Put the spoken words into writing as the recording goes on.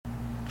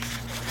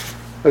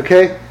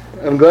Okay,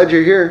 I'm glad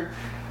you're here.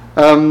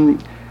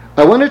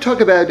 I want to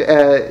talk about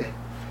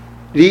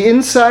the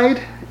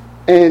inside,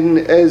 and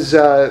as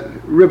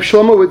Reb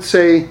Shlomo would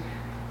say,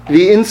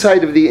 the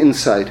inside of the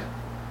inside.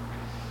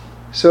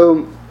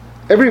 So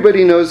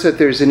everybody knows that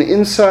there's an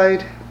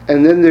inside,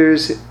 and then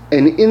there's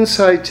an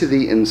inside to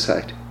the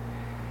inside.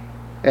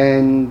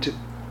 And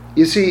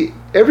you see,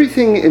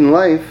 everything in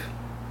life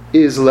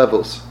is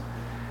levels.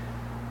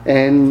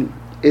 And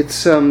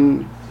it's,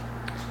 I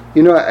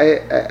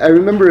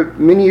remember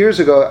many years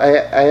ago,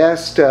 I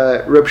asked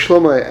Reb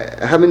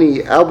Shlomo how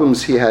many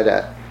albums he had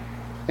at.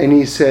 And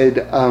he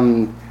said,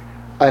 on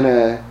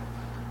a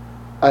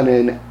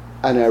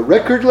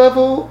record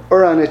level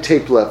or on a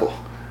tape level,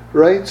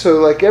 right? So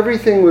like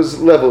everything was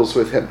levels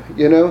with him,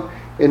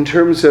 in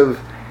terms of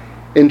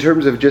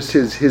just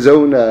his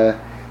own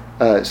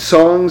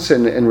songs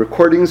and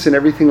recordings and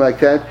everything like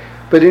that.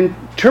 But in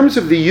terms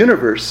of the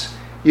universe,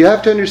 you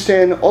have to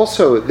understand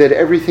also that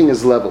everything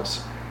is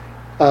levels.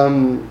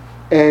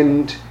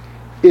 And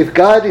if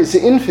God is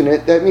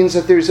infinite, that means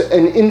that there's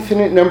an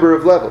infinite number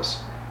of levels,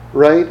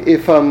 right?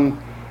 If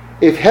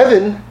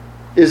heaven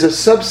is a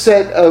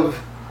subset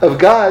of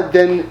God,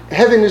 then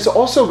heaven is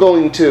also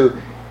going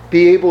to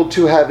be able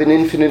to have an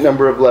infinite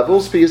number of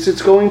levels, because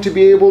it's going to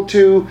be able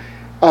to,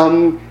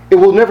 it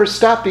will never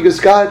stop, because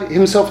God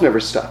himself never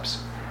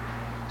stops.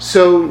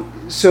 So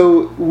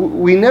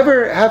we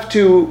never have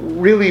to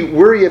really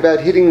worry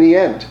about hitting the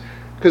end,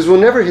 because we'll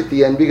never hit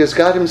the end, because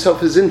God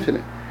himself is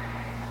infinite.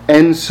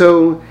 And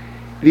so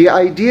the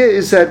idea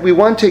is that we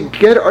want to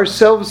get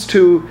ourselves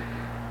to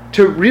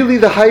really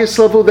the highest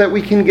level that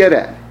we can get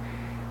at.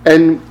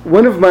 And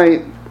one of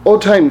my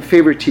all-time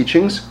favorite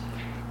teachings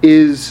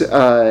is,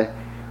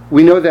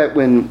 we know that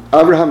when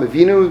Abraham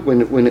Avinu,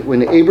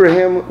 when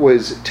Abraham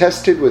was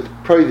tested with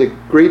probably the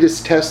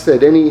greatest test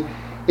that any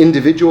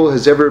individual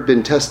has ever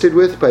been tested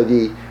with, by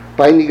the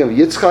binding of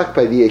Yitzchak,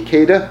 by the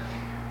Akedah,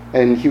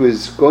 and he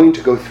was going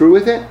to go through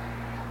with it,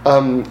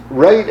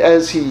 right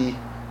as he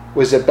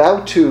was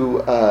about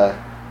to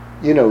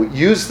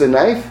use the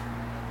knife,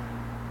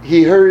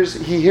 he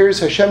hears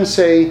Hashem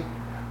say,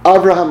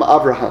 Abraham,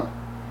 Abraham.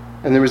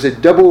 And there was a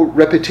double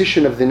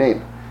repetition of the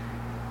name.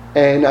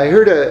 And I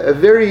heard a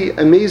very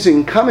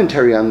amazing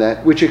commentary on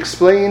that, which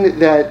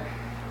explained that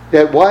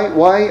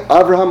why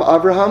Abraham,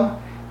 Abraham?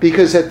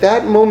 Because at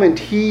that moment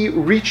he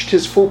reached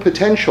his full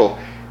potential,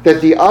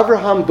 that the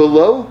Abraham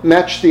below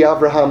matched the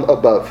Abraham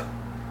above.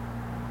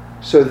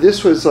 So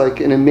this was like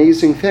an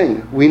amazing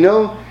thing. We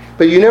know,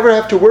 but you never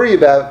have to worry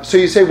about, so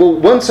you say, well,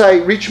 once I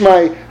reach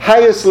my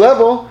highest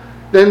level,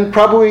 then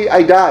probably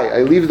I die,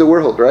 I leave the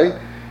world, right?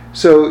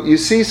 So you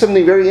see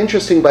something very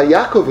interesting by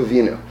Yaakov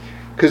Avinu.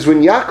 Because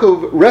when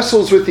Yaakov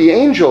wrestles with the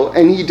angel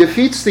and he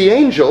defeats the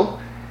angel,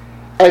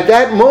 at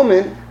that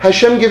moment,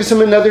 Hashem gives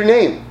him another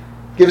name.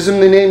 Gives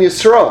him the name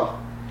Yisrael.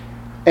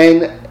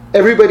 And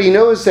everybody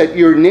knows that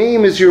your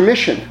name is your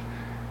mission.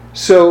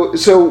 So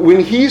when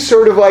he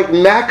sort of like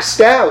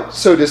maxed out,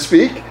 so to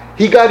speak,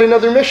 he got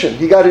another mission.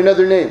 He got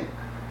another name.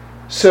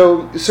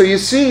 So you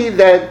see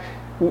that,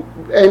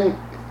 and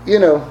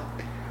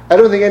I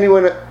don't think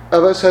anyone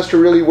of us has to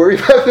really worry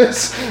about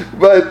this,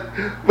 but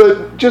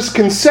just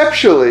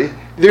conceptually,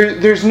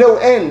 there's no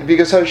end,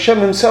 because Hashem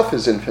himself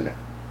is infinite.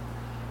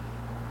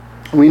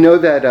 We know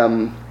that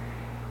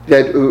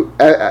that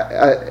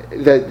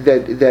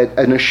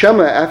a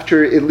neshama,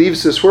 after it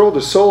leaves this world,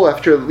 a soul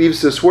after it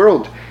leaves this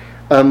world,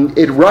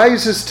 it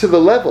rises to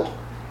the level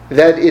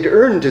that it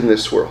earned in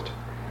this world,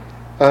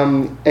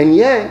 and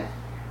yet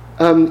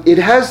it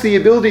has the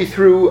ability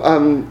through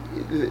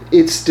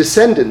its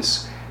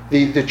descendants,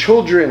 the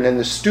children and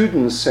the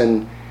students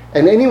and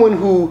anyone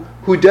who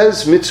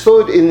does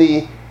mitzvot in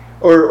the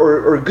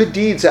or good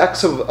deeds,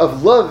 acts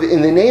of love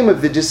in the name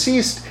of the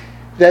deceased,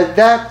 that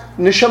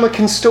neshama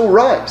can still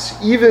rise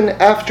even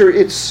after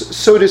it's,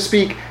 so to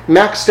speak,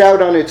 maxed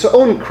out on its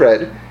own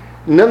cred.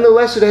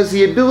 Nonetheless, it has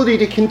the ability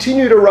to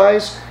continue to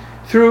rise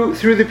through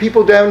the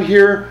people down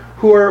here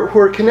who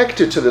are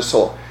connected to the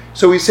soul.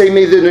 So we say,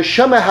 may the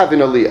neshama have an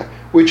aliyah,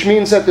 which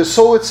means that the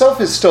soul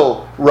itself is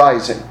still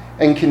rising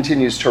and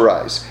continues to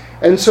rise.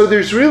 And so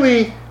there's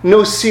really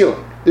no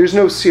ceiling. There's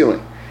no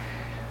ceiling.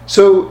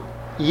 So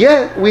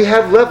yet we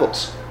have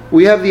levels.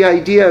 We have the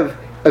idea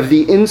of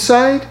the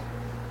inside,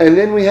 and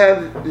then we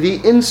have the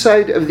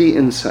inside of the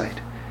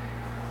inside.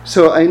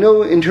 So I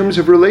know in terms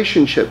of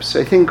relationships,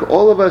 I think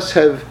all of us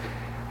have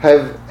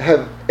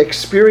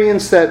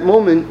experienced that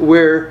moment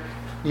where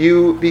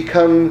you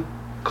become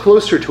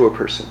closer to a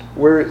person,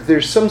 where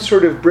there's some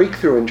sort of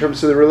breakthrough in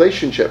terms of the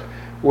relationship,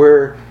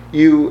 where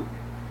you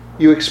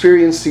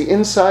experience the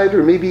inside,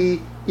 or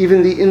maybe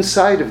even the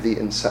inside of the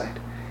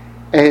inside.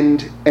 And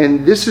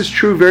this is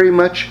true very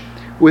much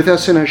with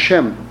us and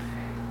Hashem,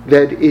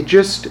 that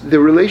the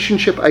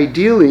relationship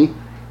ideally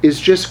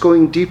is just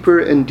going deeper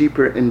and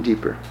deeper and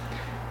deeper.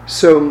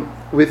 So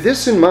with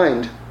this in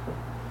mind,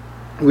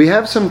 we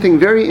have something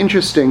very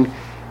interesting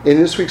in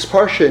this week's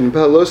Parsha in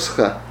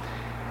Behaloscha.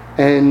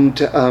 And,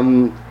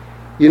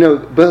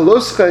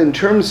 Behaloscha, in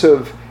terms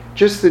of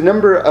just the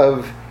number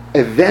of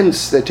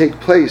events that take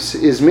place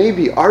is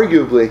maybe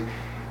arguably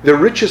the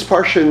richest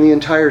parsha in the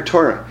entire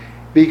Torah,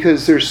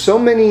 because there's so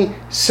many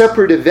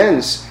separate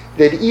events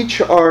that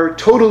each are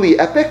totally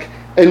epic,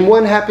 and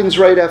one happens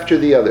right after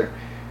the other.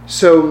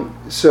 So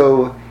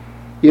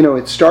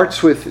it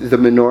starts with the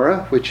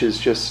menorah, which is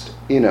just,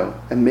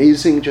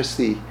 amazing, just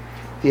the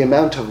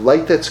amount of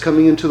light that's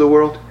coming into the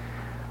world.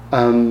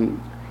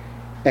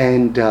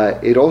 And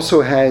it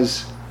also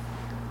has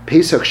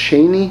Pesach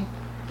Sheni,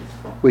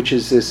 which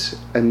is this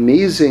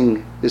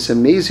amazing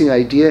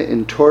idea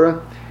in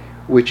Torah,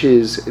 which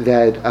is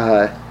that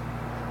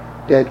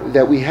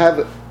we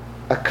have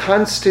a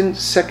constant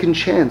second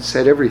chance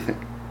at everything.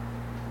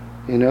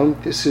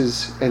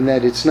 And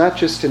that it's not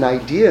just an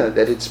idea,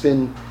 that it's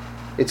been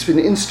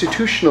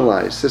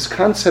institutionalized. This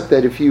concept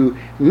that if you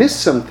miss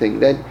something,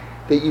 that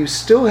you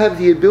still have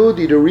the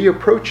ability to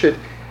reapproach it,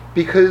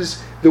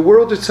 because the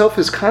world itself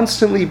is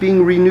constantly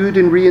being renewed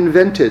and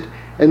reinvented.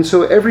 And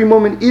so every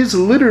moment is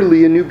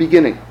literally a new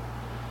beginning.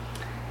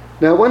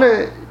 Now I want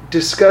to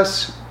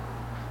discuss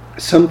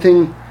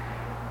something,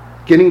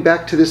 getting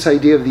back to this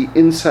idea of the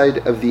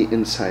inside of the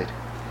inside.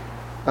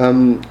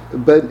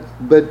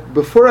 But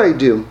before I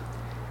do,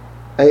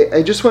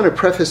 I just want to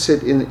preface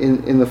it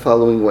in the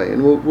following way,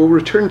 and we'll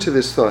return to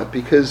this thought,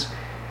 because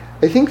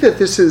I think that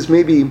this is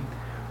maybe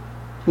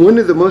one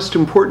of the most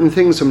important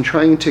things I'm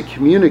trying to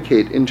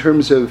communicate in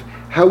terms of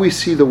how we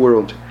see the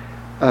world.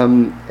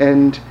 And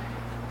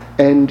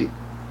if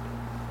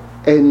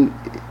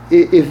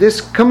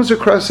this comes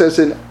across as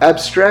an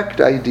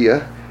abstract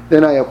idea,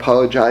 then I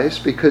apologize,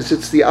 because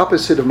it's the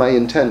opposite of my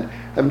intent.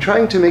 I'm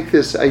trying to make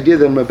this idea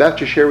that I'm about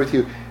to share with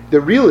you the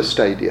realist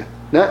idea,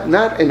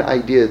 not an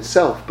idea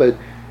itself, but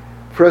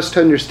for us to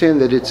understand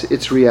that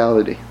it's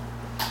reality.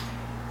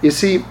 You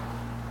see,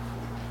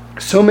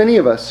 so many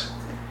of us,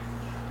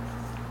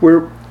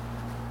 we're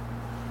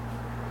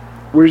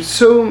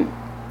so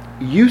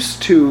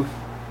used to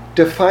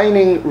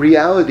defining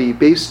reality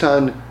based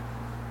on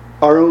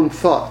our own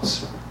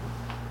thoughts,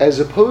 as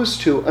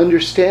opposed to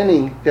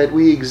understanding that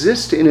we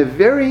exist in a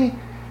very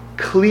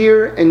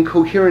clear and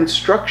coherent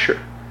structure,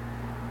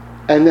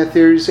 and that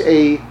there's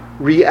a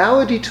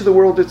reality to the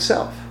world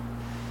itself,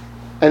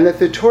 and that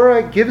the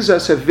Torah gives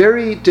us a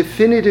very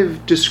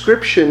definitive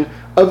description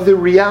of the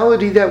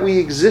reality that we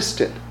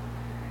exist in.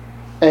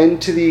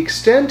 And to the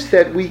extent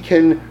that we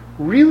can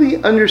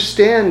really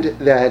understand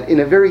that in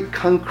a very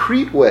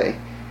concrete way,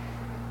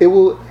 it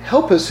will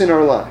help us in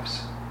our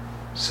lives.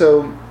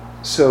 So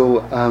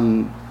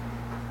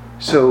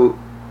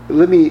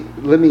let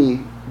me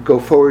go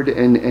forward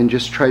and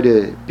just try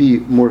to be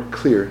more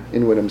clear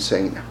in what I'm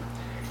saying now.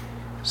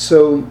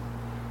 So,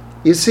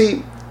 you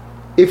see,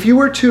 if you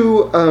were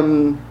to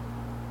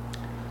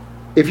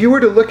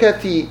look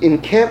at the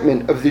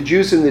encampment of the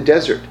Jews in the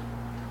desert,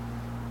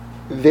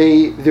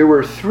 there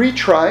were 3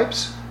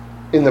 tribes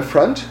in the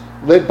front,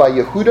 led by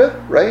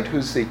Yehuda, right,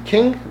 who's the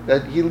king.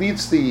 That he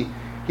leads the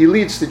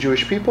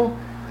Jewish people.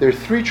 There are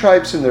 3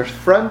 tribes in the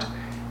front.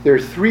 There are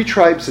 3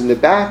 tribes in the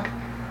back.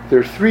 There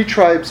are 3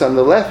 tribes on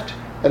the left,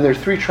 and there are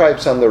 3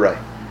 tribes on the right,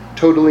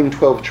 totaling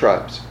 12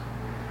 tribes.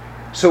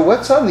 So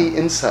what's on the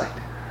inside?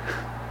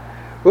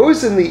 What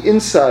was in the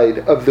inside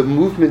of the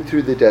movement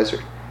through the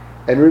desert?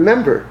 And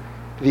remember,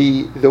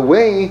 the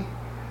way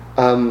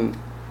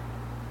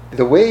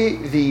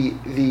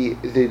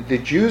the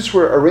Jews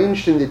were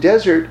arranged in the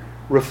desert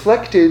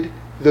reflected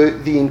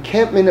the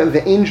encampment of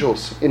the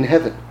angels in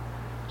heaven.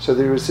 So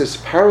there was this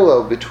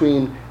parallel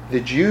between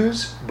the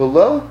Jews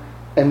below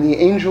and the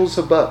angels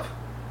above.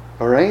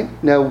 All right?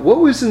 Now, what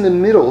was in the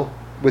middle,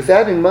 with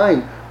that in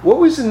mind, what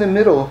was in the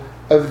middle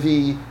of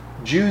the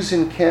Jews'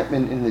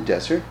 encampment in the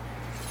desert?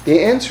 The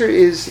answer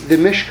is the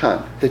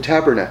Mishkan, the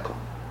tabernacle,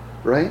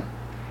 right?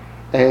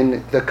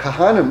 And the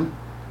Kahanim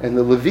and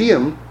the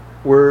Levium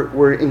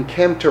were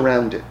encamped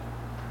around it.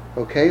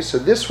 Okay, so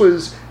this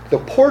was the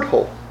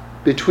porthole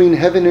between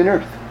heaven and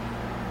earth.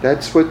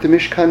 That's what the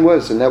Mishkan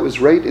was, and that was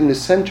right in the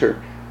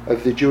center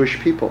of the Jewish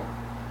people.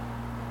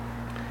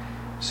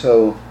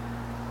 So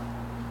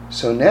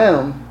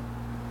now,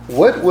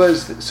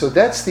 so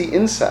that's the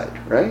inside,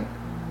 right?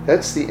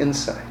 That's the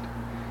inside.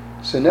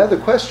 So now the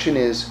question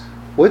is,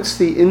 what's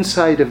the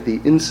inside of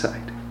the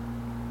inside?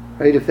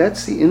 Right? If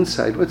that's the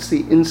inside, what's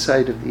the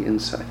inside of the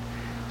inside?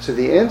 So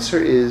the answer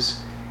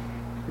is,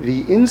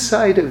 the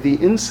inside of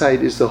the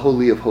inside is the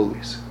Holy of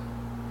Holies.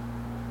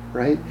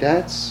 Right?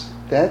 That's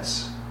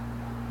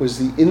was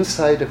the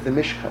inside of the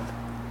Mishkan.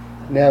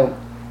 Now,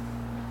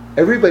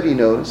 everybody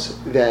knows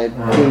that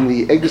in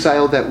the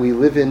exile that we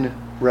live in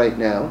right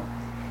now,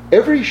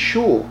 every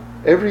shul,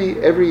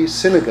 every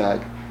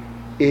synagogue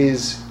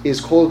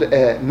is called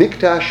a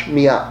mikdash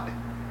mi'at.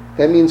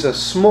 That means a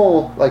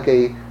small, like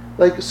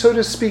so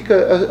to speak,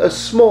 a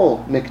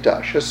small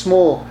mikdash, a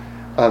small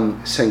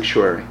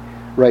sanctuary,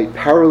 right?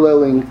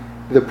 Paralleling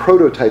the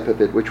prototype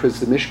of it, which was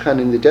the Mishkan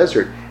in the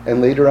desert,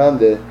 and later on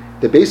the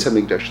Beis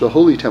HaMikdash, the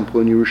Holy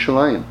Temple in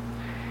Yerushalayim.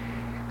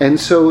 And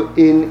so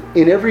in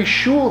every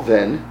shul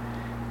then,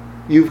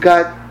 you've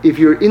got, if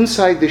you're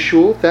inside the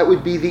shul, that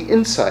would be the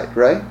inside,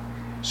 right?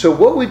 So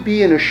what would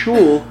be in a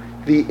shul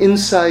the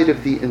inside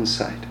of the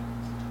inside?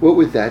 What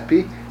would that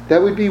be?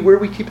 That would be where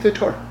we keep the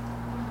Torah,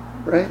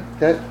 right?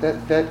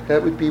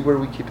 That would be where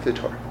we keep the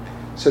Torah.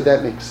 So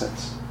that makes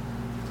sense.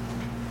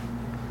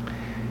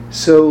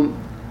 So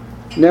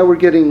now we're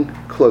getting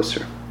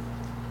closer.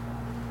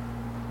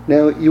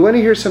 Now you want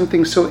to hear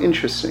something so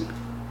interesting.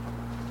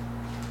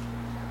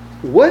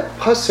 What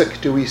pasuk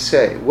do we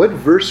say? What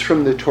verse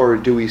from the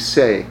Torah do we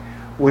say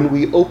when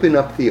we open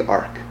up the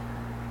ark?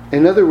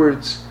 In other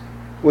words,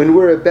 when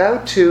we're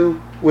about to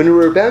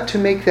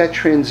make that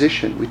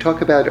transition, we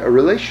talk about a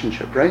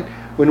relationship, right?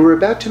 When we're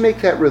about to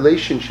make that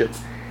relationship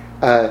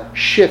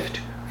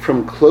shift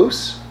from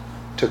close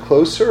to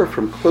closer, or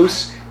from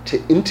close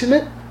to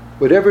intimate,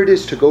 whatever it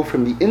is, to go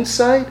from the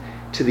inside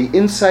to the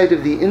inside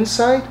of the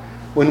inside,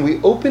 when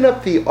we open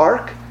up the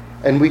ark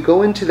and we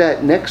go into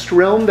that next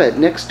realm, that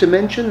next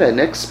dimension, that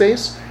next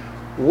space,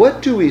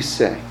 what do we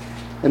say?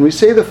 And we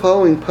say the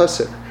following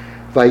pasuk: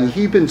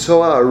 Vayihi ben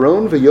Zoa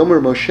Aaron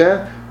v'yomer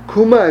Moshe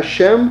Kuma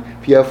Hashem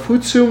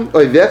v'yafutzum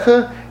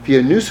oivecha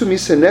v'yanusu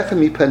misanecha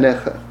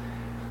mipanecha.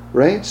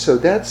 Right? So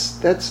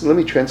that's. Let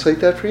me translate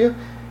that for you.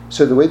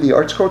 So the way the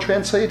Art Scroll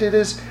translated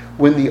is,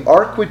 when the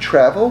ark would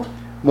travel,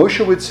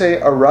 Moshe would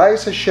say,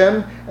 "Arise,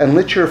 Hashem, and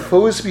let your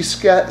foes be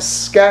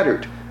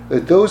scattered.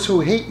 Let those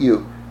who hate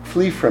you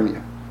flee from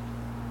you."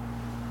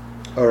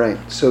 All right.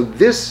 So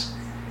this,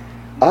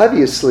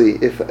 obviously,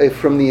 if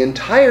from the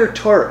entire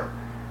Torah,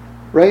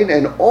 right,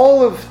 and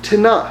all of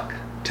Tanakh,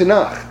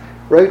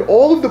 right,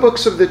 all of the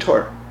books of the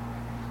Torah,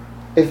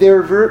 if they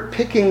were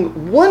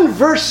picking one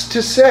verse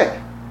to say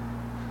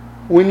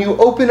when you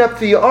open up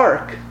the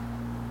ark,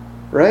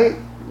 right?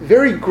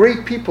 Very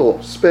great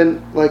people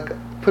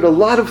put a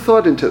lot of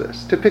thought into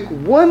this. To pick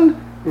one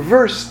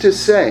verse to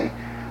say,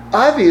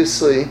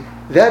 obviously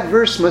that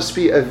verse must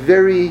be a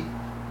very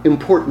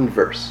important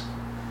verse.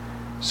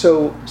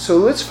 So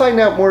let's find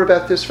out more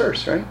about this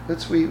verse, right?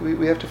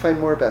 We have to find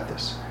more about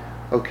this.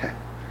 Okay.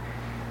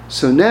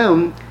 So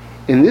now,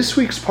 in this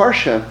week's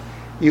Parsha,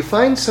 you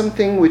find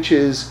something which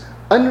is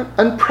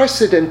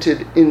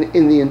unprecedented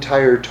in the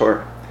entire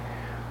Torah,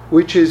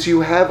 which is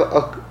you have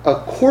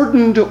a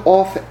cordoned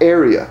off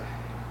area,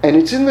 and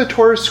it's in the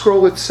Torah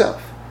scroll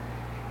itself.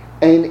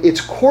 And it's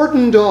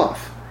cordoned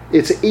off.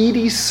 It's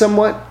 80 some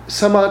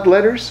odd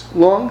letters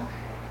long,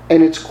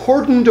 and it's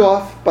cordoned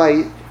off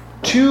by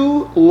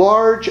two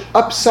large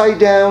upside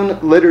down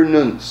letter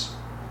nuns.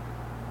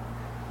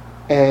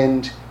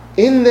 And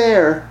in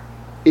there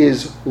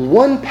is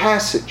one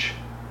passage.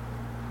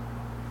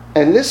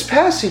 And this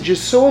passage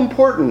is so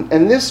important,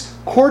 and this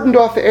cordoned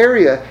off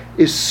area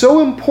is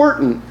so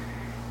important,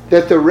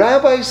 that the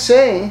rabbis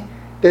say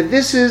that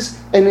this is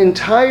an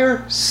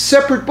entire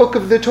separate book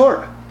of the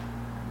Torah.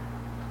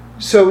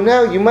 So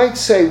now you might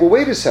say, well,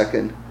 wait a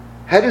second,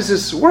 how does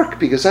this work?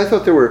 Because I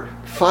thought there were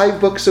 5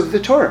 books of the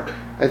Torah.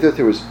 I thought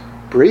there was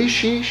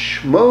Breshit,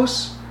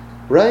 Shmos,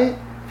 right?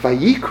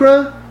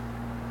 Vayikra,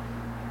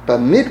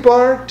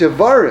 Bamidbar,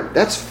 Devarim.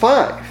 That's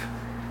 5.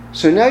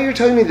 So now you're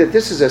telling me that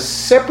this is a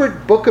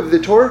separate book of the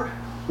Torah?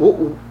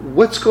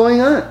 What's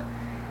going on?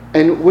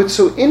 And what's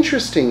so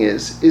interesting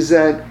is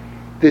that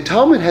the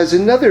Talmud has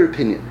another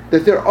opinion,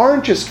 that there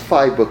aren't just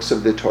 5 books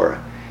of the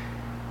Torah.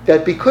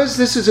 That because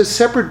this is a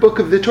separate book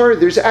of the Torah,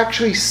 there's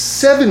actually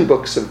 7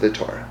 books of the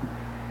Torah.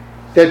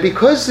 That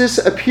because this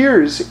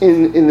appears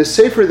in the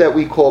Sefer that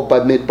we call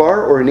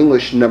Bamidbar, or in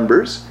English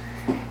Numbers,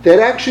 that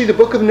actually the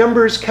book of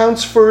Numbers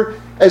counts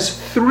as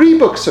 3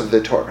 books of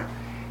the Torah.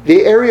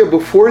 The area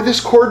before this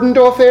cordoned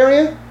off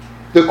area,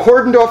 the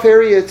cordoned off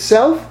area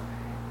itself,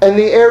 and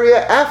the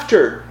area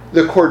after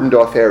the cordoned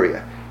off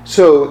area.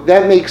 So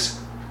that makes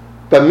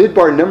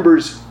Bamidbar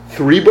Numbers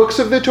 3 books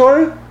of the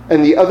Torah,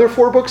 and the other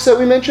 4 books that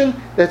we mentioned,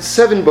 that's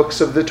 7 books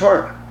of the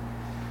Torah.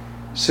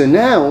 So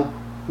now,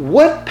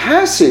 what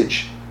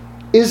passage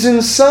is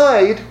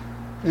inside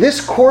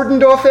this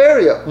cordoned off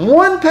area?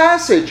 One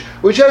passage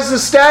which has the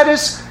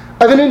status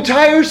of an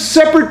entire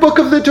separate book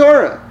of the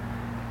Torah.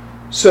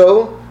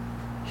 So,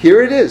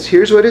 here it is.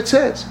 Here's what it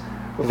says.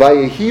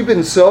 Vayehi ben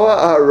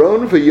Zoa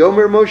Aaron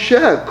v'yomer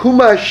Moshe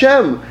Kuma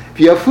Hashem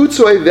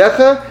v'yafutzu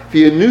oivecha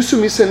v'yanusu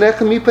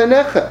misanecha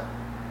mipanecha.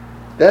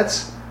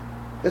 That's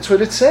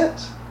what it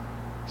says.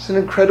 It's an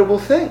incredible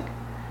thing.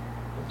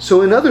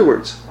 So in other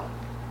words,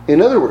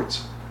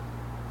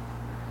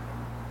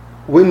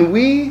 when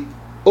we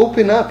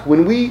open up,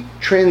 when we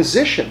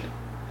transition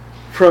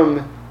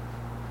from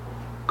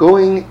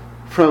going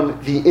from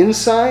the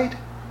inside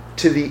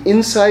to the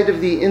inside of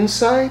the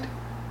inside,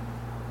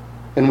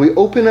 and we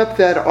open up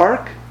that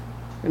ark,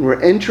 and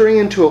we're entering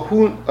into a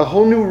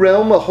whole new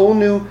realm, a whole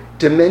new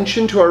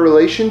dimension to our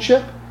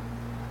relationship,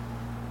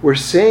 we're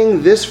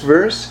saying this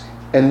verse,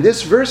 and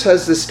this verse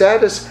has the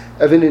status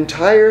of an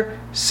entire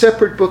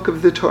separate book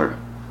of the Torah.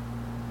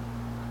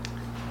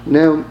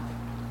 Now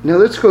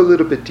let's go a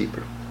little bit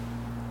deeper.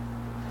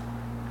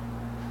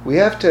 We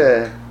have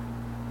to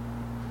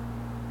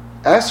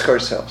ask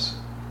ourselves,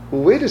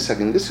 well, wait a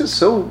second, this is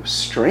so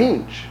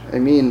strange. I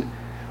mean,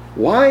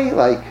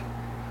 why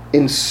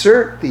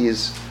insert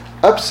these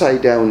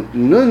upside down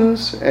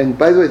nuns. And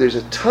by the way, there's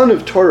a ton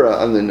of Torah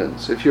on the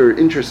nuns if you're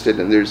interested.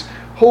 And there's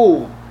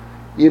whole,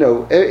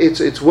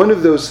 it's one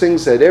of those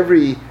things that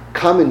every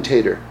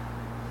commentator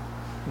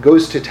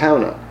goes to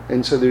town on.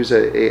 And so there's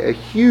a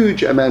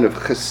huge amount of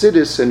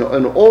Chassidus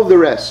and all the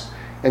rest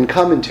and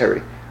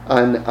commentary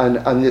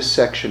on this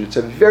section. It's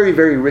a very,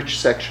 very rich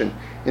section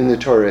in the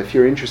Torah if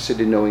you're interested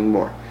in knowing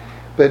more.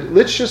 But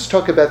let's just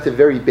talk about the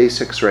very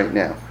basics right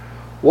now.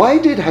 Why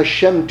did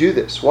Hashem do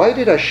this? Why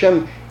did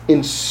Hashem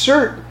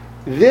insert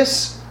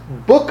this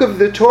book of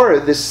the Torah,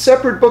 this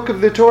separate book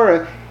of the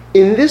Torah,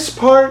 in this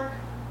part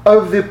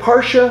of the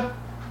Parsha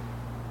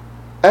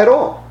at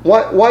all?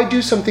 Why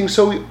do something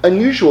so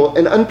unusual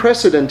and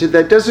unprecedented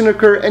that doesn't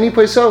occur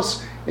anyplace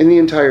else in the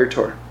entire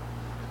Torah?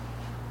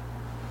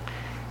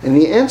 And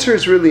the answer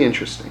is really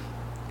interesting.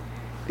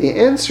 The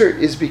answer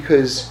is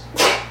because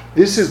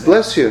this is,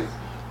 bless you,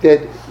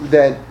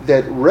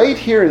 that right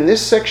here in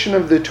this section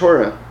of the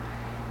Torah,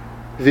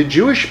 the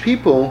Jewish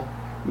people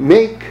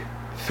make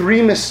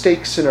 3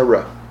 mistakes in a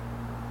row.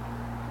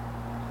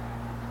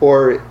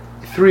 Or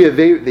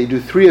they do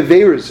 3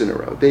 averas in a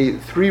row.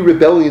 3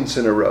 rebellions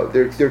in a row.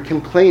 They're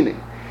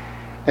complaining.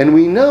 And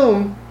we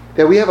know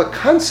that we have a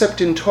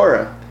concept in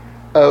Torah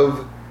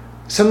of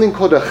something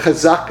called a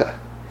chazaka.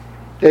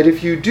 That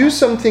if you do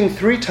something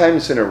 3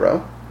 times in a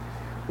row,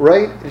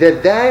 right,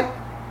 that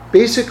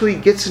basically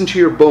gets into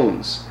your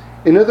bones.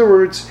 In other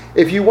words,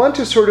 if you want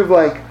to sort of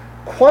like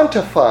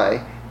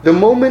quantify the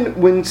moment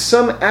when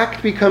some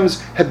act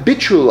becomes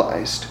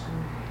habitualized,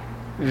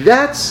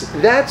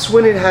 that's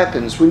when it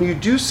happens, when you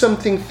do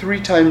something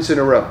 3 times in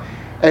a row.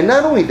 And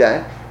not only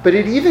that, but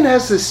it even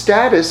has the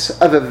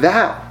status of a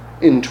vow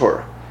in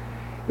Torah.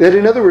 That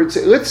in other words,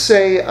 let's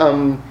say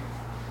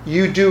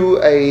you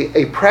do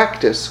a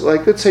practice,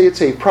 like let's say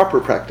it's a proper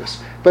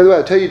practice. By the way,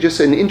 I'll tell you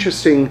just an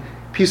interesting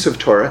piece of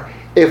Torah.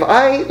 If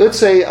let's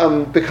say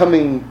I'm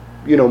becoming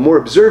more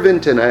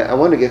observant and I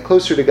want to get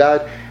closer to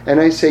God, and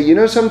I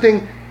say,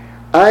 something,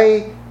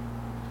 I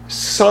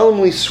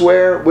solemnly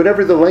swear,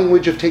 whatever the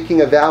language of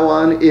taking a vow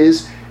on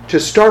is, to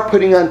start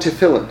putting on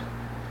tefillin.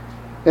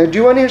 Now, do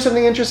you want to hear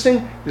something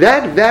interesting?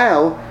 That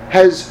vow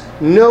has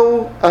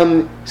no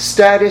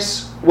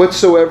status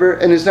whatsoever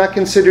and is not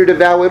considered a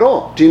vow at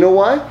all. Do you know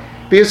why?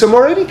 Because I'm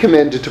already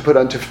commanded to put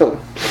on tefillin.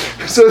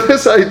 So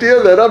this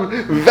idea that I'm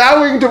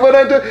vowing to put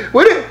on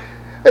tefillin,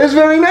 it's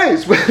very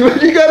nice, but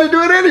you got to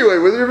do it anyway,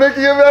 whether you're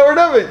making a vow or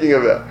not making a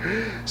vow.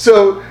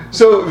 So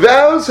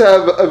vows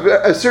have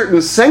a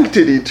certain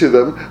sanctity to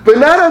them, but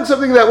not on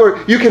something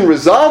that you can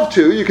resolve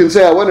to. You can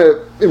say, I want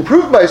to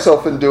improve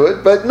myself and do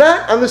it, but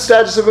not on the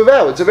status of a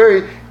vow. It's a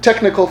very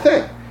technical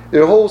thing.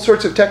 There are whole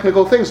sorts of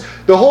technical things.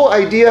 The whole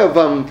idea of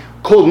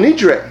Kol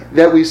Nidre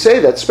that we say,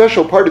 that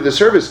special part of the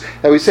service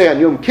that we say on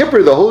Yom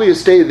Kippur, the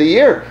holiest day of the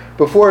year,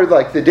 before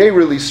the day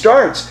really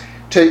starts,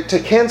 to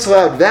cancel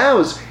out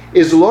vows,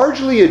 is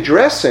largely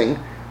addressing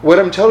what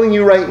I'm telling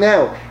you right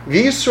now.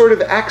 These sort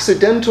of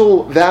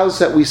accidental vows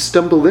that we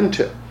stumble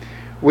into,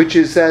 which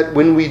is that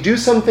when we do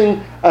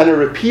something on a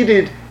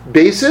repeated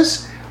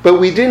basis, but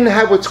we didn't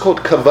have what's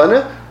called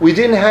kavanah, we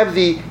didn't have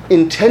the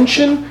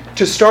intention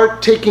to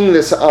start taking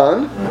this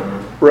on,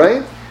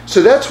 right?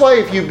 So that's why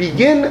if you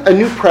begin a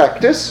new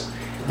practice,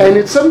 and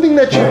it's something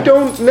that you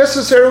don't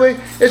necessarily,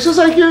 it's just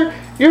like you're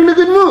in a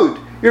good mood.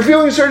 You're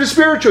feeling sort of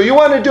spiritual. You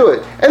want to do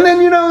it. And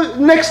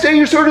then, next day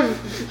you're sort of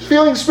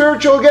feeling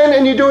spiritual again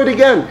and you do it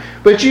again.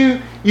 But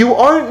you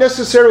aren't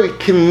necessarily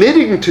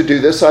committing to do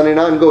this on an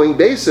ongoing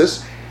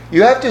basis.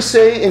 You have to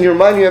say, in your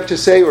mind you have to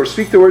say or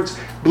speak the words,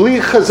 bli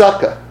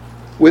chazaka,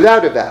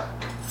 without a vow.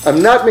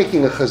 I'm not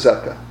making a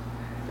chazaka.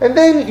 And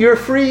then you're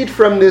freed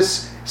from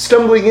this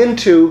stumbling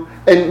into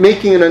and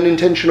making an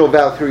unintentional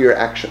vow through your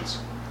actions.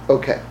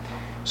 Okay.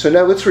 So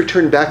now let's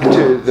return back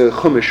to the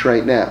Chumash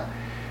right now.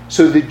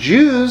 So the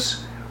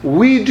Jews,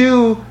 we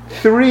do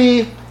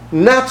 3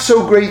 not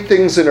so great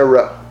things in a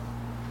row.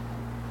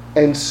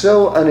 And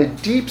so on a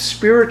deep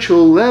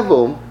spiritual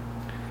level,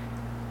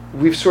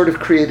 we've sort of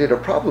created a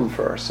problem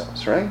for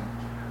ourselves, right?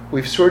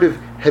 We've sort of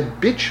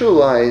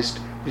habitualized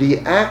the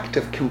act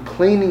of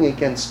complaining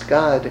against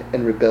God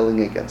and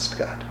rebelling against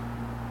God.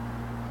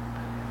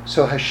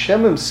 So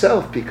Hashem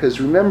himself, because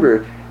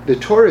remember, the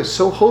Torah is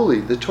so holy.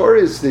 The Torah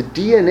is the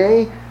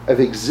DNA of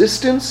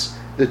existence.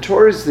 The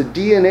Torah is the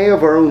DNA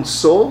of our own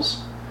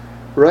souls,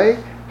 right?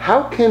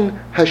 How can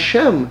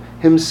Hashem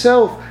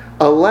himself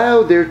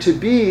allow there to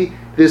be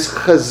this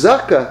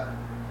chazaka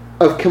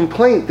of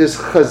complaint, this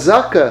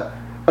chazaka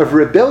of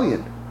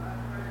rebellion?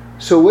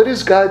 So what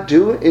does God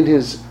do in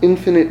his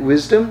infinite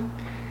wisdom?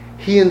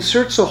 He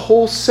inserts a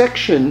whole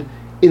section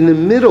in the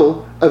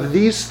middle of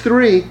these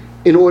 3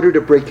 in order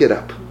to break it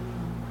up,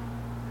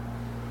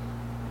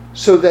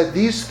 so that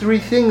these 3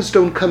 things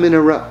don't come in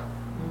a row,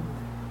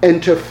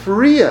 and to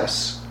free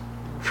us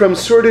from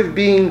sort of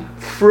being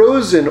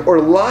frozen or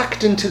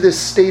locked into this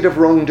state of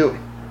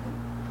wrongdoing.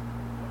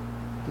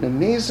 An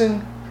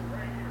amazing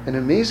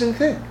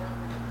thing.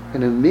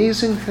 An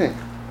amazing thing.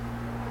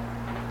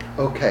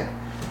 Okay,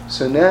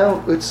 so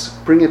now let's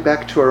bring it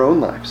back to our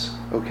own lives,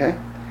 okay?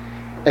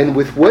 And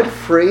with what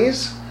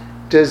phrase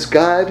does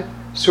God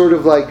sort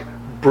of like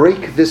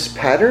break this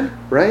pattern,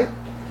 right?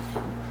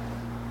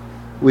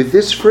 With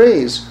this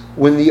phrase,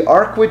 when the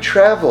ark would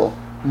travel,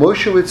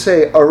 Moshe would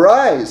say,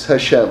 "Arise,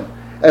 Hashem,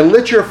 and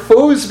let your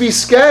foes be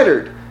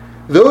scattered.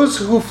 Those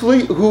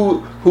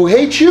who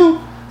hate you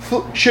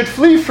should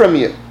flee from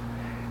you."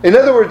 In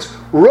other words,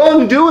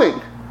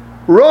 wrongdoing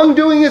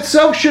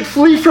itself should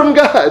flee from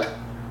God.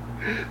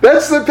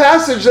 That's the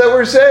passage that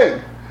we're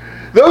saying.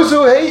 Those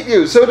who hate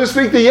you, so to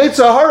speak, the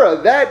Yetzer Hara,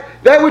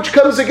 that which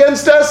comes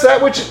against us,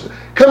 that which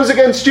comes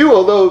against you,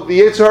 although the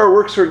Yetzer Hara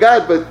works for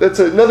God, but that's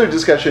another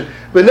discussion.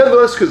 But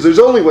nonetheless, because there's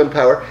only one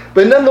power,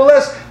 but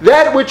nonetheless,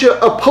 that which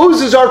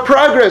opposes our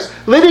progress,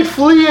 let it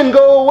flee and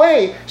go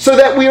away, so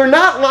that we are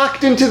not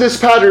locked into this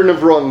pattern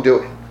of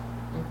wrongdoing.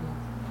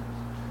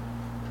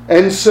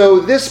 And so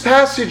this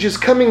passage is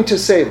coming to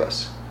save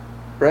us,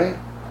 right?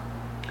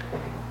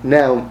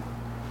 Now,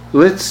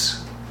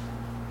 let's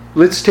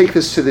take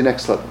this to the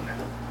next level.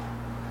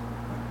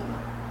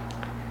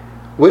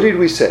 What did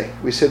we say?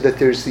 We said that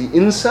there's the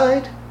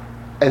inside,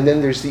 and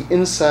then there's the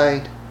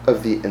inside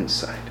of the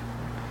inside.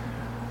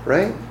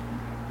 Right?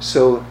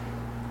 So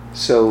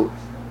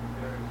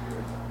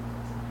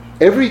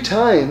every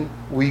time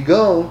we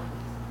go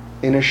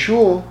in a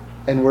shul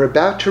and we're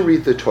about to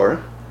read the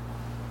Torah,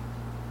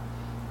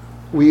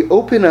 we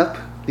open up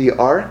the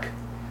ark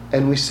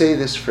and we say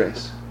this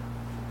phrase.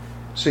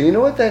 So you know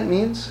what that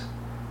means?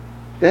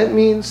 That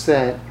means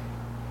that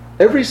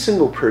every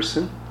single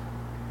person,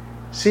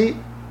 see,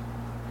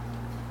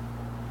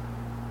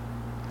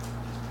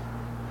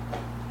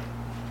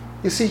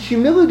 you see,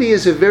 humility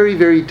is a very,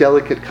 very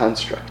delicate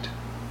construct.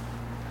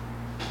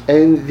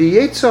 And the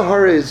Yetzer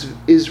Hara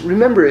is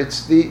remember,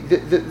 it's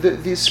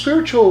the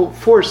spiritual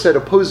force that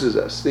opposes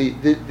us, the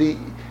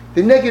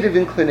negative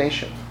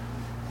inclination.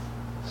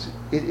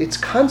 It's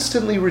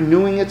constantly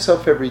renewing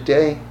itself every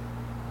day.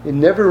 It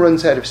never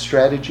runs out of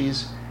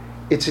strategies.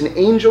 It's an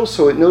angel,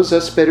 so it knows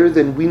us better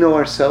than we know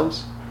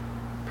ourselves.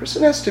 A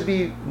person has to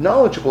be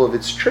knowledgeable of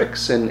its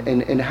tricks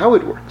and how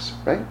it works,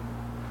 right?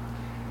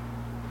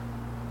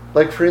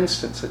 Like, for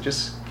instance, I'll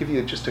just give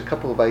you just a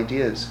couple of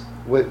ideas.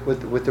 What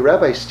the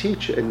rabbis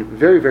teach, and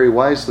very, very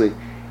wisely,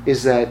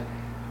 is that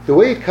the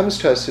way it comes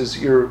to us is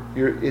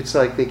it's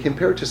like they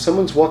compare it to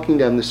someone's walking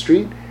down the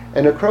street,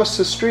 and across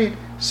the street,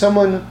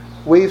 someone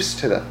waves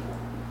to them.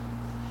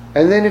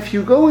 And then if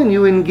you go and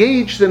you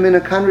engage them in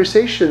a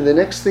conversation, the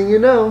next thing you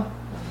know,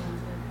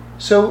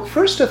 so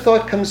first a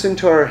thought comes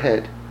into our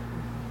head,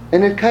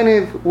 and it kind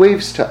of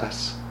waves to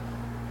us.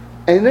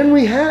 And then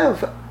we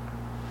have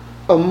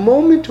a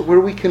moment where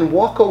we can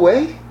walk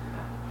away,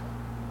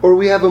 or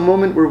we have a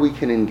moment where we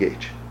can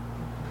engage.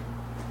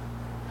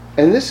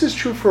 And this is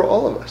true for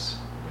all of us.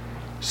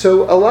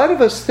 So a lot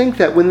of us think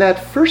that when that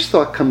first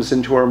thought comes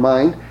into our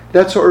mind,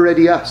 that's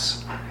already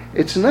us.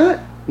 It's not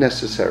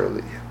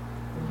necessarily.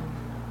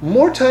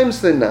 More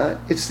times than not,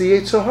 it's the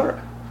Yetzer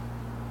Hara.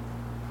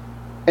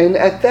 And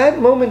at that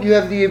moment, you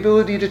have the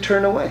ability to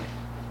turn away.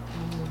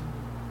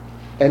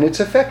 And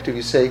it's effective.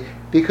 You say,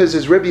 because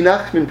as Rebbe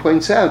Nachman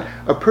points out,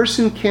 a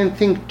person can't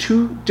think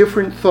two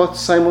different thoughts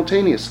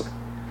simultaneously.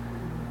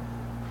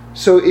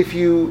 So if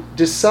you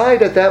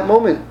decide at that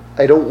moment,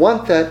 I don't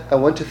want that, I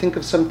want to think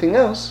of something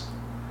else,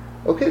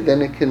 okay,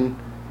 then it can,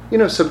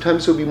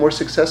 sometimes you'll be more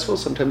successful,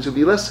 sometimes you'll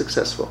be less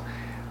successful.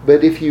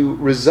 But if you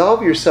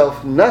resolve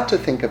yourself not to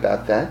think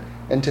about that,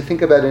 and to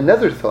think about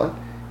another thought,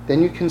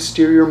 then you can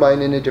steer your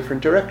mind in a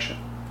different direction.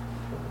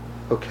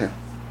 Okay.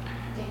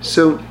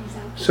 So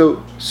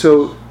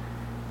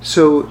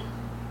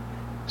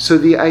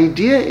the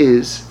idea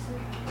is,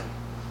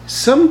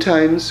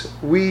 sometimes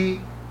we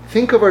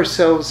think of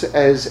ourselves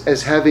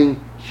as having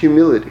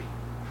humility,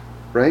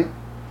 right?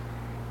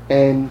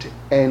 And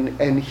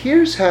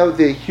here's how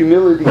the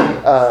humility,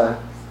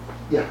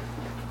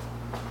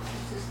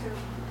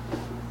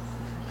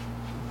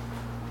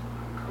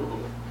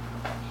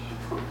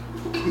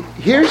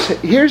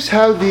 Here's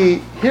how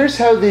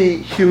the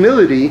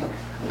humility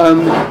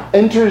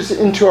enters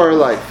into our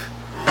life.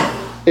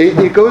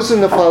 It goes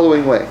in the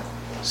following way.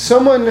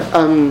 Someone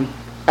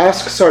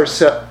asks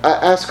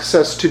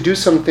us to do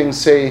something,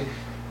 say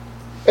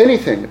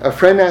anything. A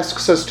friend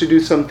asks us to do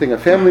something. A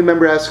family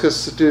member asks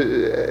us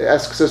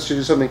to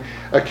do something.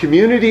 A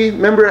community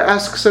member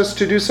asks us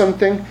to do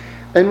something,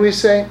 and we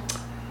say,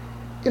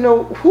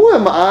 who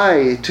am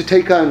I to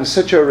take on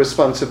such a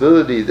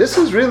responsibility? This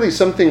is really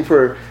something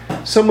for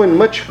someone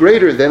much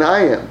greater than I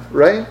am,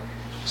 right?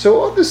 So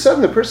all of a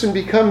sudden the person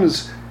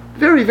becomes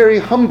very, very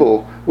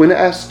humble when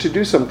asked to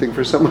do something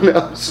for someone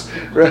else,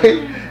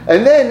 right?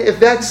 And then if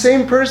that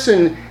same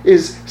person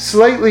is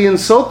slightly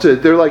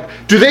insulted, they're like,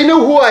 do they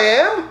know who I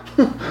am?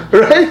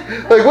 Right?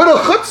 Like, what a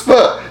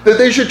chutzpah that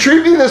they should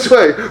treat me this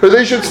way, or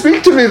they should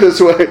speak to me this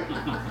way.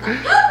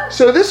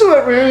 So this is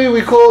what really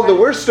we call the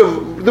worst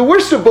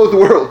of both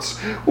worlds.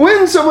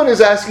 When someone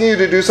is asking you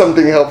to do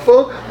something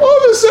helpful, all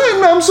of a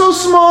sudden, I'm so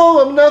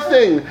small, I'm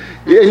nothing.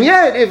 And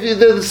yet, if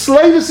the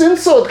slightest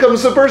insult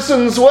comes the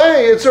person's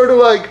way, it's sort of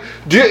like,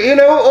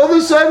 all of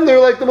a sudden they're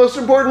like the most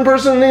important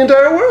person in the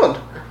entire world.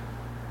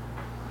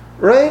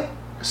 Right?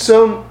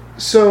 So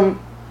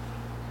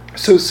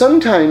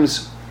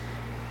sometimes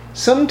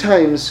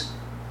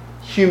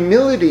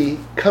humility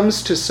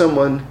comes to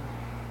someone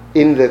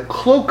in the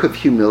cloak of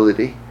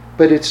humility,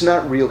 but it's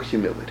not real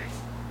humility.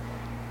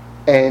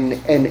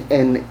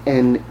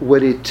 And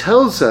what it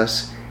tells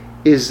us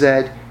is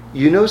that,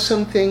 you know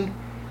something?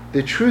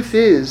 The truth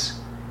is,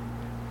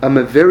 I'm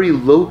a very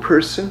low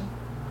person,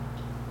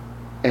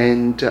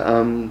 and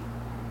I'm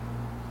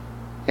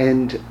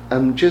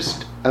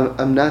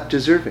not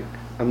deserving.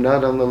 I'm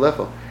not on the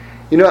level.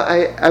 You know,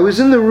 I was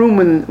in the room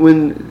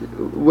when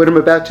what I'm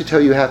about to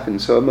tell you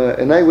happened, so I'm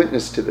an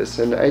eyewitness to this,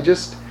 and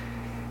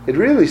it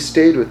really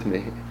stayed with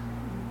me.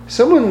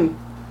 Someone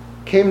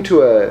came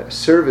to a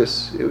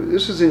service.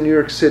 This was in New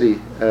York City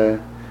a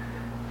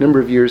number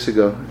of years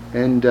ago,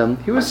 and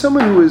he was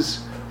someone who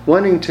was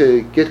wanting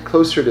to get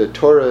closer to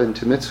Torah and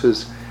to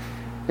mitzvahs,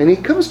 and he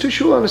comes to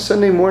shul on a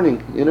Sunday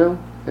morning. You know,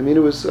 I mean,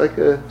 it was like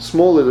a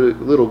small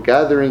little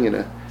gathering in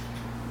a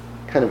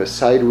kind of a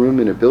side room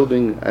in a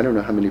building. I don't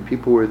know how many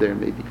people were there.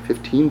 Maybe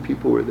 15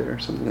 people were there,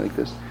 something like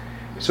this.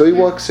 So he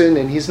walks in,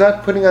 and he's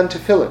not putting on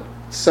tefillin.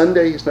 It's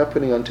Sunday, he's not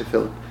putting on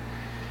tefillin.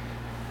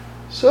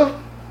 So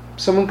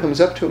someone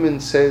comes up to him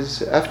and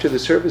says, after the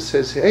service,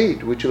 says, "Hey,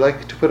 would you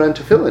like to put on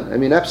tefillin?" I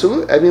mean,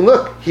 absolutely. I mean,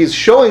 look, he's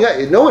showing up.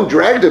 No one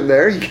dragged him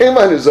there. He came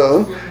on his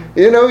own.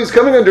 You know, he's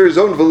coming under his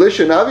own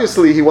volition.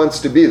 Obviously, he wants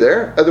to be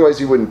there. Otherwise,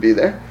 he wouldn't be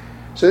there.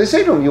 So they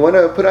say to him, "You want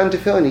to put on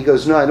tefillin?" He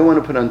goes, "No, I don't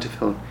want to put on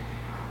tefillin."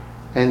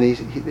 And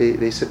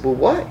they said, "Well,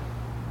 why?"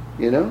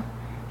 You know?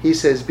 He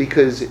says,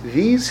 "Because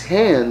these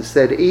hands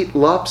that ate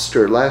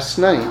lobster last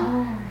night,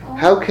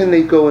 how can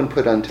they go and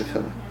put on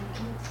tefillin?"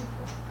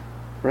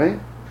 Right?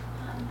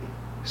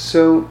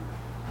 So,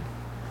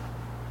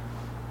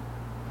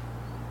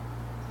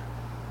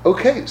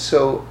 okay,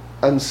 so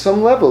on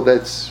some level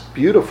that's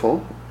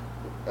beautiful.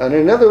 On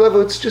another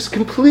level, it's just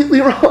completely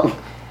wrong.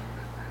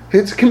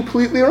 It's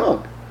completely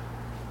wrong.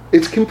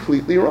 It's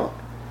completely wrong.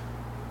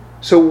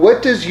 So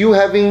what does you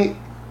having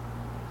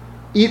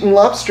eaten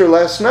lobster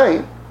last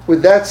night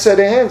with that set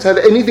of hands have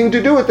anything to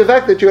do with the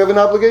fact that you have an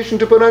obligation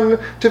to put on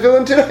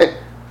tefillin today?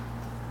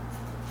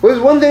 What does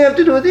one thing have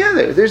to do with the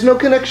other? There's no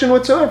connection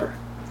whatsoever.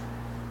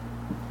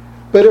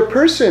 But a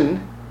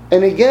person,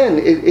 and again,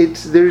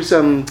 this is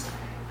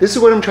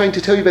what I'm trying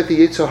to tell you about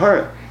the Yetzer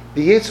Hara.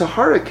 The Yetzer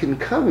Hara can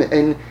come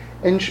and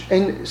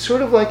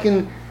sort of like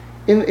in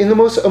the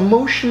most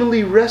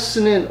emotionally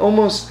resonant,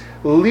 almost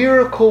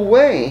lyrical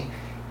way,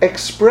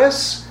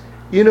 express,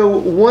 you know,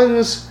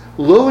 one's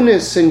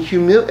lowness and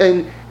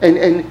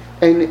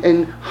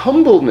and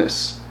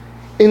humbleness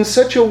in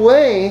such a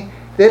way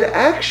that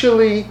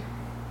actually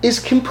is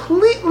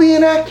completely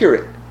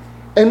inaccurate.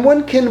 And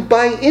one can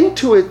buy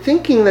into it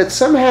thinking that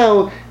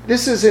somehow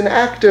this is an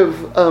act of,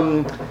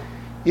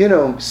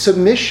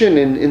 submission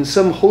in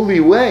some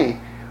holy way,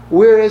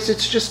 whereas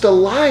it's just a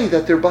lie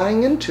that they're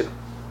buying into.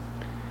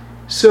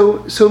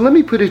 So let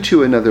me put it to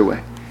you another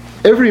way.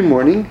 Every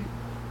morning,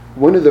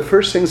 one of the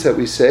first things that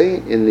we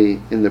say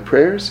in the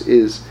prayers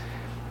is,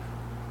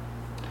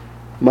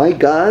 "My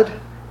God,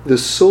 the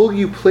soul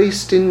you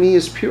placed in me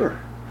is pure."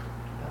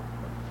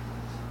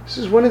 This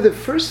is one of the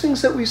first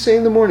things that we say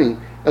in the morning.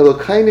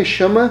 Elokai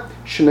neshama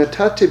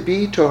shenatata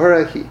bi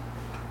toharahi.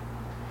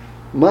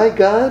 My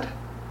God,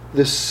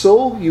 the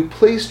soul you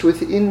placed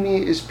within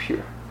me is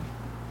pure.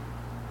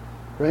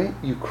 Right?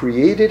 You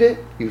created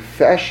it, you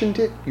fashioned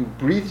it, you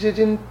breathed it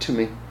into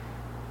me.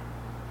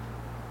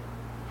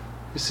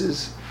 This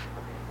is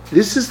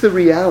the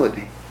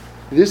reality.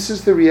 This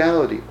is the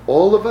reality.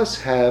 All of us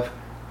have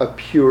a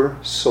pure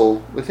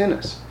soul within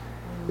us.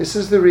 This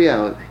is the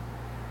reality.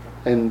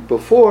 And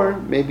before,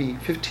 maybe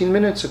 15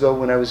 minutes ago,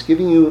 when I was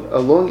giving you a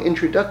long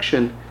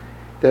introduction,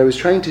 that I was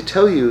trying to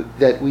tell you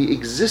that we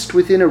exist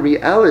within a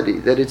reality,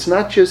 that it's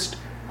not just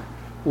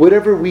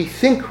whatever we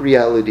think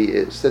reality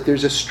is, that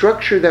there's a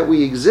structure that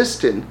we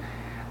exist in,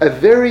 a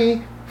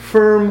very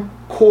firm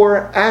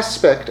core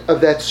aspect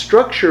of that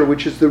structure,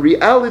 which is the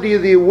reality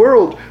of the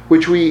world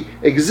which we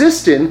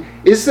exist in,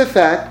 is the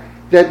fact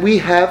that we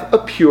have a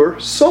pure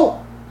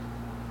soul.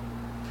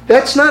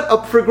 That's not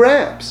up for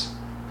grabs.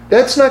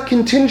 That's not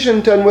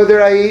contingent on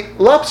whether I ate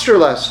lobster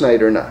last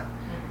night or not.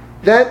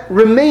 That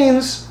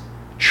remains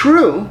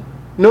true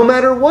no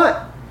matter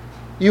what.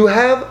 You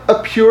have a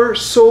pure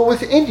soul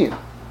within you.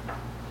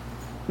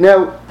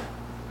 Now,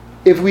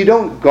 if we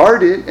don't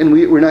guard it and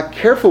we're not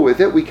careful with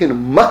it, we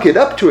can muck it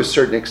up to a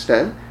certain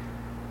extent,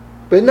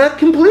 but not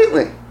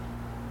completely.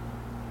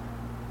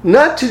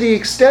 Not to the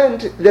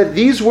extent that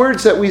these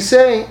words that we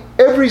say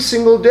every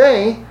single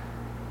day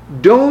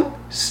don't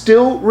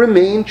still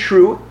remain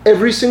true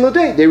every single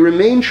day. They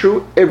remain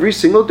true every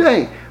single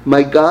day.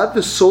 My God,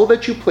 the soul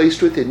that you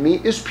placed within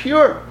me is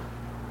pure.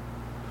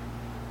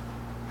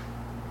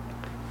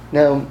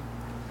 Now,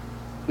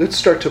 let's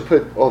start to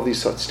put all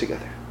these thoughts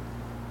together.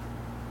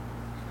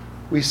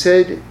 We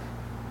said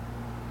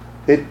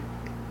that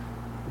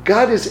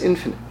God is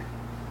infinite.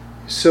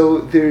 So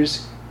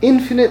there's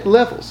infinite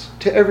levels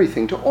to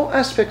everything, to all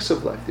aspects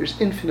of life. There's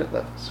infinite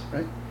levels,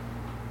 right?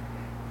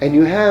 And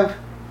you have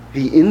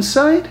the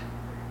inside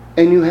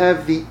and you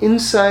have the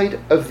inside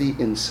of the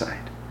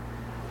inside.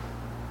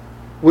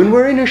 When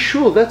we're in a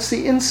shul, that's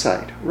the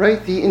inside,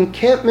 right? The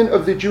encampment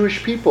of the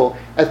Jewish people.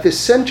 At the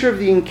center of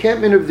the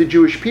encampment of the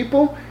Jewish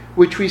people,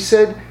 which we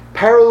said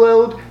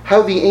paralleled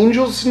how the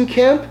angels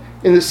encamp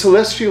in the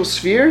celestial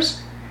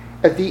spheres,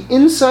 at the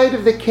inside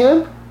of the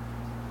camp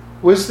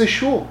was the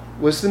shul,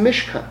 was the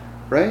Mishkan,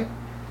 right?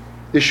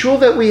 The shul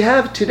that we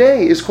have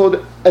today is called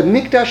a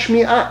Mikdash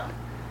Mi'at,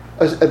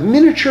 a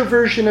miniature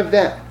version of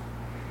that.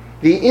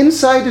 The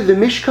inside of the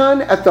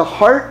Mishkan, at the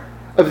heart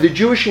of the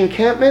Jewish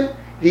encampment,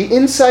 the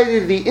inside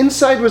of the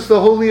inside was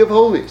the Holy of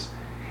Holies.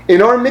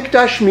 In our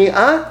Mikdash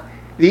Mi'at,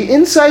 the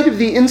inside of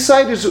the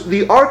inside is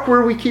the ark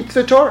where we keep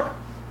the Torah.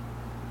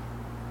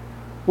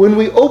 When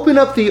we open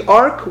up the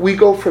ark, we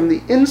go from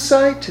the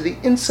inside to the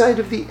inside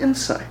of the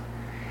inside.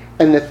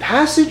 And the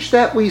passage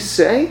that we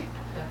say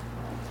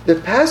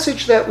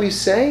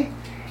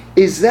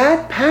is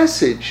that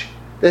passage,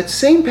 that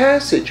same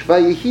passage,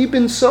 Vayehi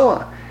ben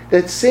Soah,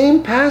 that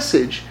same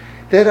passage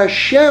that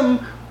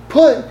Hashem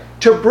put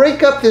to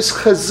break up this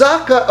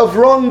chazaka of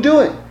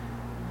wrongdoing,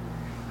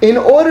 in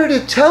order to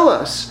tell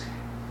us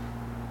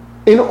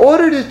that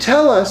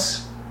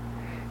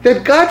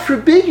God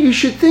forbid you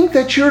should think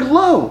that you're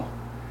low,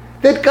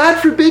 that God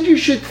forbid you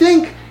should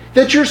think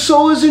that your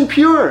soul is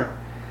impure,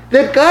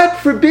 that God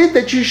forbid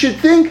that you should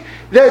think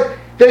that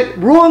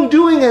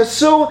wrongdoing has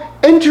so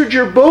entered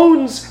your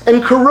bones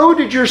and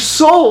corroded your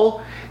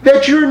soul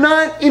that you're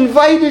not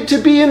invited to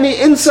be in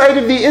the inside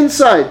of the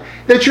inside,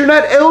 that you're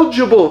not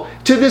eligible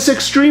to this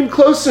extreme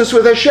closeness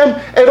with Hashem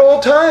at all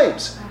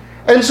times.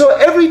 And so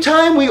every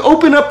time we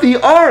open up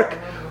the ark,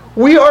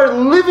 we are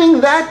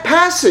living that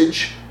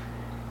passage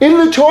in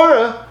the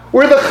Torah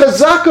where the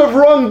chazak of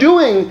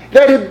wrongdoing,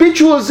 that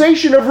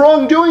habitualization of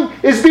wrongdoing,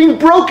 is being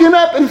broken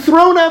up and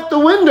thrown out the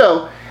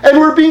window. And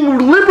we're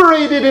being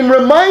liberated and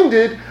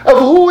reminded of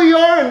who we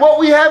are and what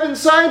we have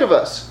inside of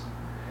us.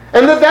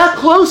 And that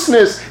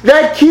closeness,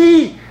 that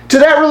key to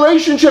that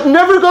relationship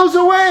never goes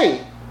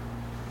away.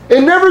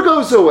 It never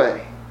goes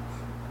away.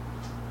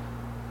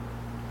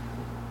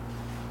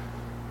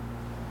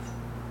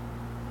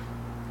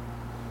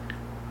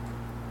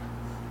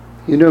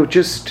 You know,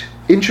 just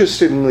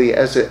interestingly,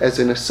 as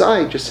an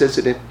aside, just as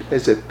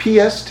a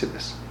PS to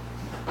this,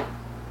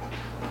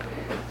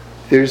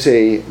 there's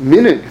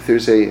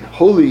a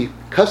holy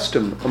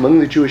custom among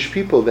the Jewish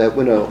people that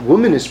when a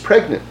woman is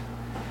pregnant,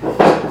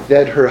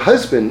 that her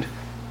husband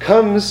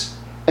comes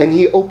and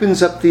he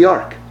opens up the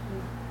ark.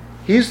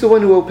 He's the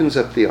one who opens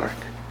up the ark.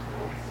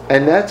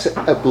 And that's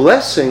a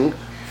blessing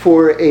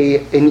for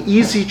an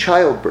easy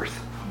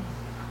childbirth,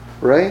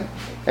 right?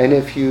 And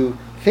if you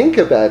think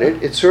about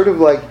it, it's sort of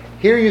like,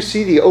 here you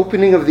see the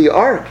opening of the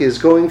ark is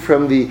going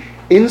from the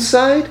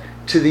inside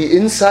to the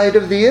inside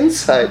of the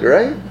inside,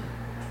 right?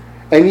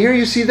 And here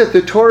you see that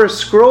the Torah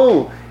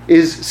scroll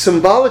is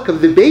symbolic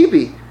of the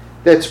baby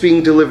that's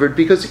being delivered,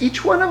 because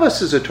each one of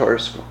us is a Torah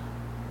scroll.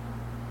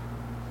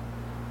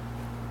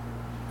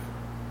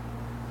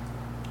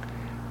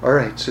 All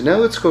right, so now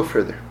let's go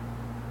further.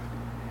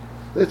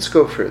 Let's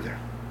go further.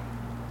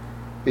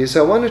 Because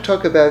I want to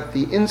talk about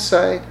the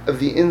inside of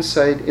the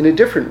inside in a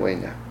different way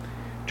now,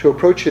 to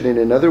approach it in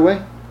another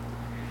way.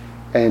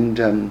 And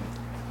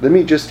let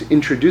me just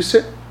introduce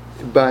it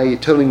by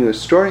telling you a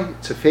story.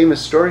 It's a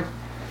famous story.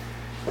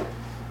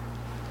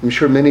 I'm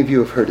sure many of you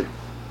have heard it.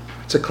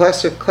 It's a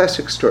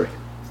classic story.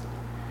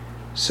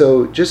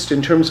 So just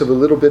in terms of a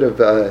little bit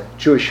of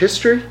Jewish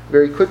history,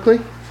 very quickly,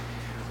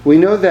 we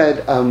know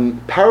that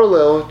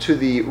parallel to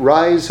the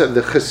rise of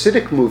the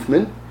Hasidic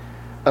movement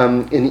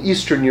in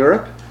Eastern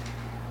Europe,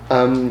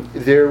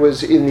 there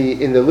was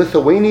in the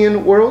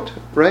Lithuanian world,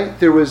 right,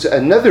 there was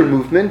another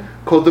movement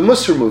called the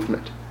Musar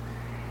movement.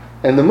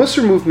 And the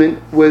Musar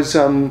movement was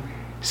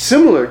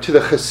similar to the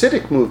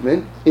Hasidic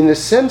movement in the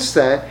sense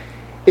that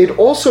it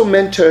also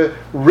meant to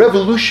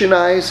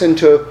revolutionize and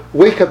to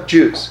wake up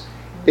Jews.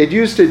 It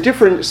used a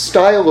different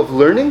style of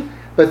learning,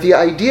 but the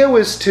idea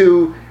was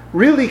to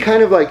really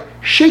kind of like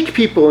shake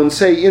people and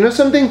say, you know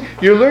something,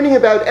 you're learning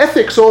about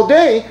ethics all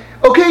day,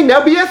 okay,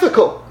 now be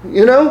ethical,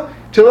 you know,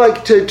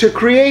 to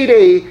create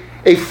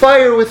a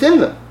fire within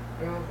them.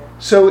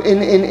 So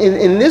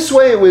in this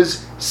way it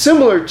was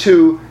similar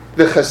to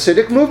the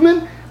Hasidic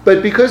movement,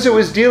 but because it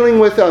was dealing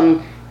with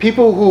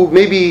people who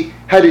maybe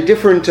had a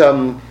different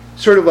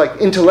sort of like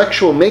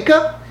intellectual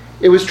makeup,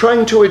 it was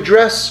trying to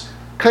address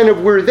kind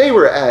of where they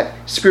were at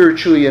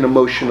spiritually and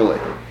emotionally.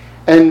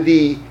 And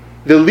the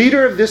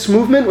leader of this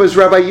movement was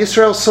Rabbi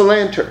Yisrael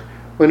Salanter,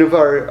 one of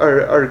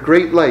our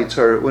great lights,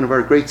 one of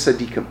our great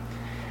tzaddikim.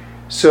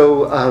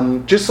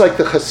 So just like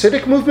the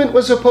Hasidic movement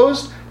was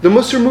opposed, the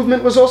Musar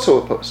movement was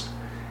also opposed.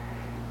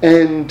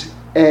 And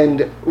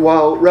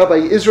while Rabbi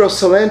Israel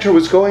Salanter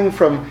was going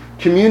from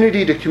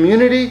community to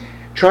community,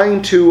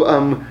 trying to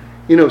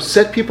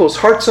set people's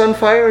hearts on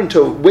fire and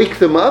to wake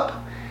them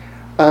up,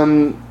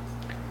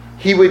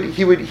 he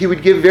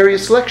would give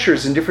various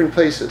lectures in different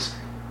places.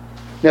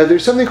 Now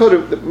there's something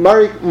called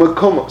Mari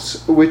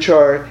Makomos, which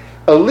are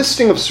a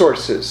listing of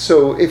sources.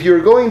 So if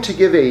you're going to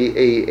give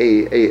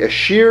a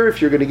shir,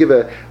 if you're going to give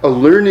a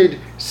learned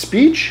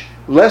speech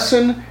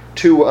lesson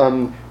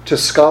to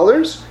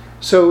scholars,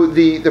 so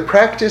the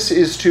practice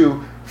is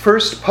to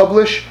first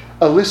publish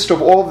a list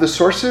of all of the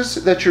sources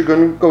that you're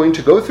going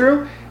to go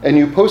through, and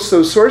you post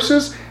those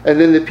sources,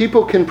 and then the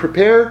people can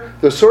prepare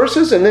the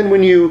sources, and then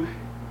when you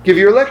give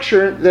your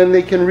lecture, then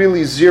they can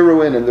really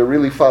zero in, and they're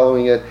really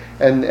following it,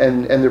 and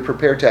they're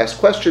prepared to ask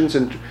questions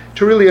and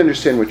to really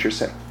understand what you're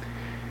saying.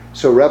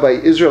 So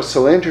Rabbi Israel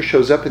Salanter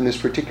shows up in this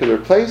particular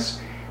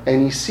place,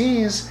 and he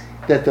sees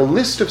that the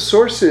list of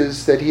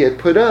sources that he had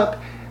put up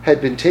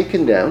had been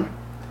taken down,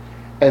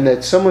 and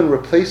that someone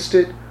replaced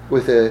it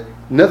with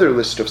another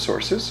list of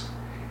sources,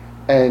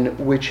 and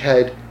which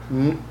had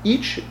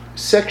each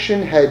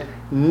section had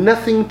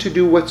nothing to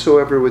do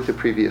whatsoever with the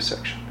previous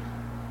section.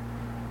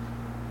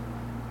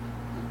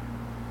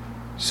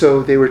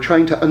 So they were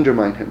trying to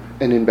undermine him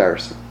and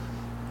embarrass him.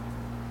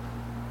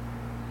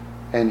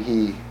 And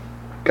he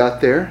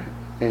got there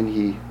and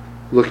he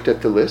looked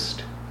at the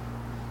list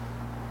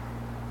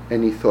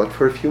and he thought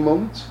for a few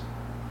moments,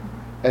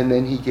 and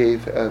then he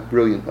gave a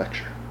brilliant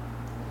lecture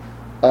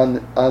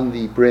on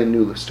the brand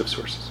new list of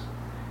sources,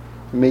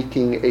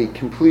 making a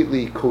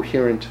completely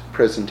coherent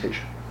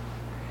presentation.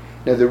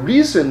 Now the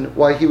reason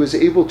why he was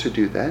able to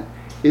do that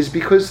is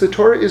because the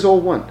Torah is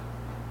all one.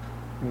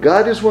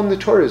 God is one, the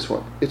Torah is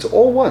one. It's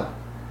all one.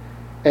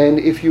 And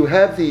if you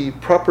have the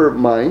proper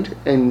mind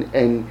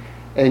and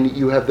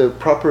you have the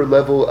proper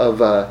level of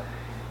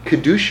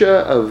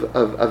kedusha,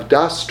 of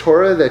das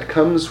Torah that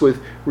comes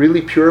with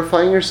really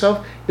purifying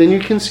yourself, then you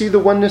can see the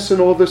oneness in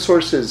all the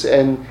sources,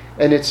 and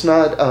it's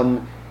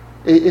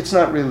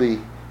not really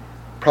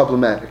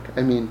problematic.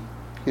 I mean,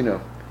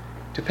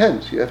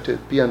 depends. You have to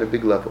be on a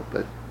big level,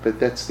 but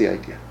that's the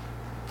idea.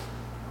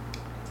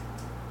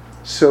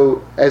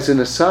 So as an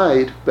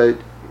aside, but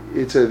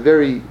it's a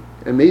very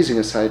amazing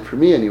aside for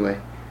me anyway,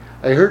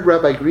 I heard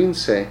Rabbi Green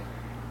say,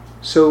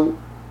 so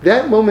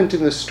that moment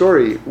in the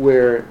story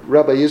where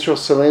Rabbi Israel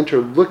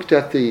Salanter looked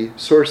at the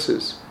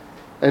sources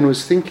and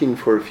was thinking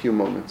for a few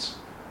moments,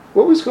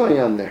 what was going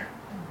on there?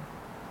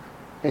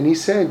 And he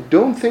said,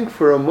 don't think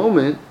for a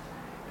moment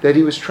that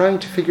he was trying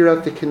to figure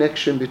out the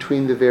connection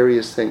between the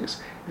various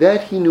things.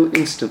 That he knew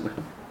instantly.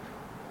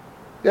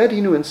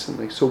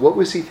 So what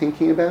was he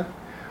thinking about?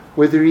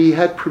 Whether he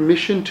had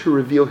permission to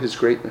reveal his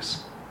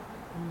greatness.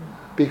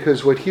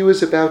 Because what he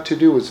was about to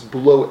do was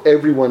blow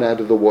everyone out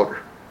of the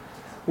water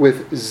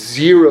with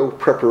zero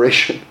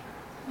preparation.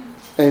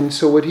 And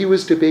so what he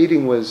was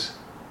debating was,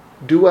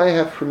 do I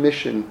have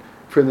permission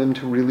for them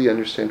to really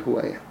understand who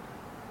I am?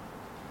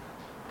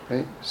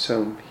 Right?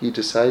 So he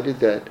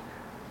decided that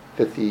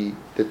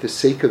the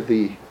sake of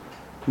the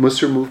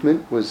Musar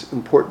movement was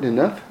important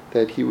enough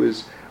that he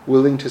was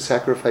willing to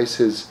sacrifice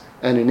his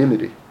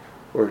anonymity,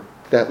 or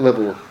that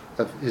level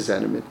of his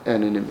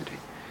anonymity.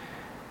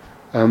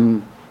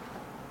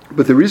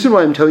 But the reason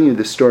why I'm telling you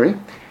this story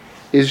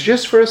is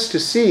just for us to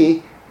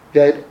see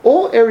that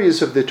all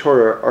areas of the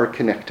Torah are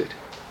connected.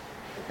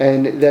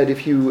 And that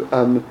if you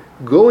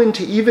go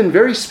into even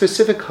very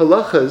specific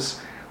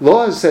halachas,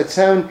 laws that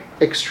sound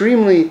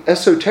extremely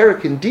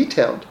esoteric and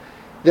detailed,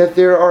 that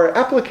there are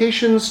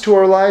applications to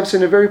our lives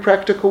in a very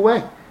practical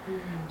way.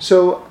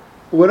 So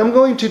what I'm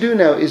going to do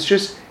now is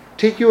just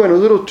take you on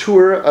a little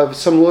tour of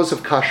some laws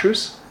of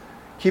kashrus,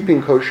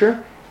 keeping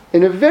kosher,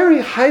 in a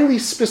very highly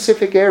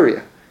specific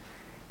area.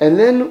 And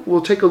then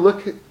we'll take a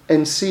look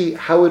and see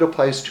how it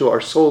applies to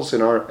our souls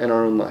and our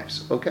own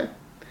lives. Okay?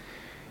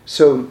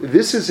 So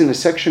this is in a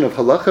section of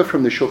halacha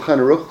from the Shulchan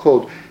Aruch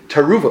called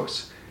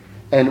Taruvos,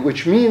 and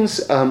which means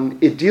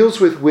it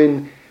deals with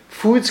when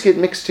foods get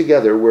mixed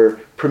together, where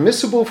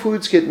permissible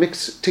foods get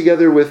mixed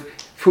together with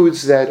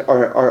foods that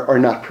are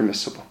not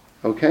permissible.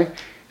 Okay?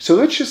 So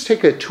let's just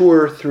take a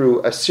tour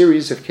through a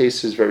series of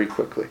cases very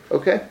quickly.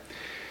 Okay?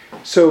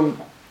 So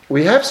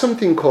we have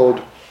something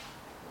called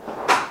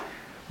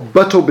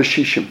Batel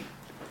B'Shishim.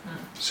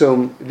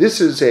 So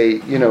this is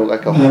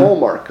like a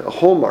hallmark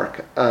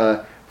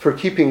for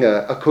keeping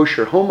a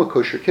kosher home, a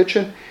kosher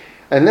kitchen.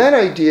 And that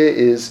idea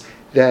is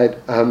that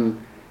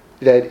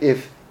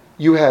if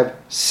you have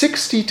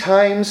 60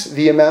 times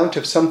the amount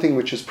of something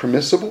which is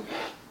permissible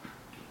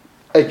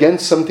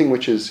against something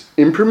which is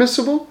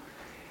impermissible,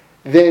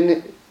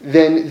 then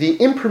the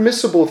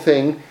impermissible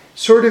thing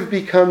sort of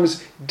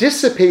becomes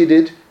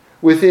dissipated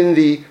within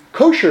the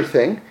kosher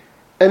thing,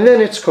 and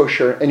then it's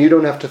kosher, and you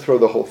don't have to throw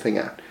the whole thing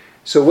out.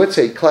 So what's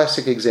a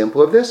classic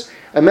example of this?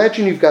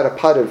 Imagine you've got a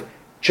pot of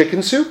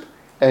chicken soup,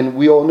 and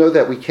we all know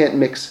that we can't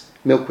mix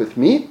milk with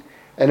meat.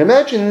 And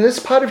imagine in this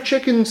pot of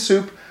chicken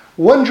soup,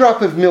 1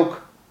 drop of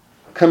milk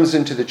comes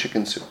into the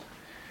chicken soup.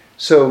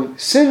 So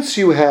since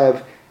you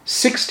have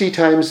 60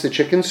 times the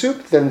chicken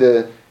soup than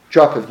the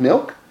drop of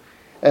milk,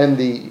 and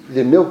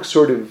the milk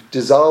sort of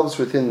dissolves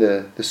within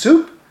the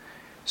soup,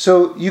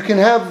 so you can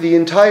have the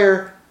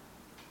entire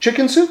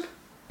chicken soup,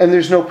 and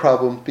there's no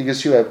problem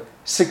because you have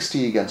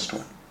 60 against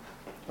 1.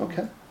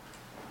 Okay?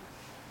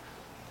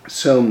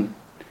 So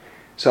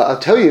I'll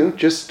tell you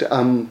just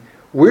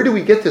where do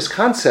we get this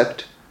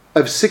concept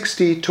of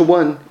 60 to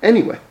 1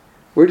 anyway?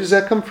 Where does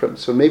that come from?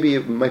 So maybe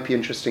it might be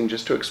interesting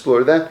just to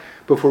explore that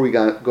before we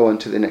go on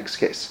to the next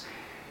case.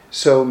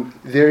 So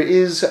there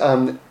is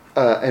an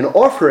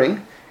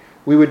offering.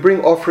 We would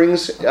bring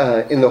offerings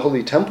in the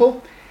Holy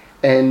Temple,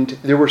 and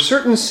there were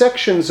certain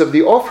sections of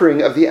the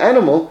offering of the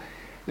animal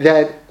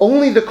that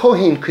only the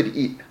Kohen could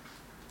eat.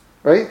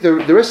 Right?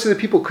 The rest of the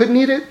people couldn't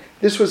eat it.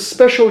 This was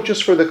special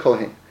just for the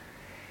Kohen.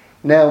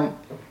 Now,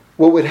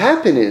 what would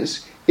happen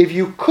is, if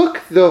you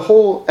cook the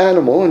whole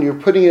animal and you're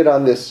putting it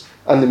on the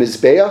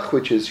Mizbeach,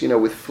 which is,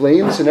 with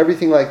flames and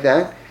everything like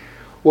that,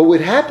 what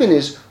would happen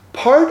is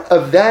part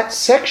of that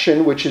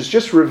section, which is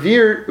just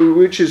reserved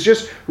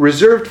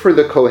for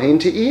the Kohen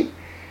to eat,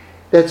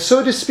 that,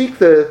 so to speak,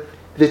 the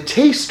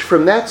taste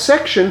from that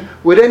section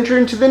would enter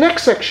into the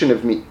next section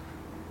of meat.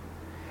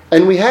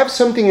 And we have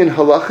something in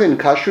halacha, in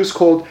kashrus,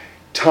 called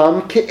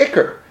tam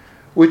ke'ikr,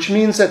 which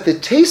means that the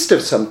taste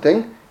of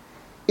something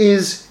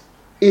is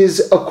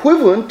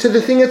equivalent to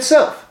the thing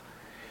itself.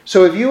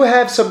 So if you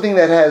have something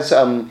that has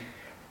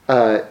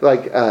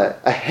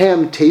a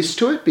ham taste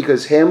to it,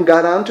 because ham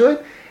got onto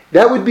it,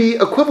 that would be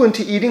equivalent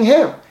to eating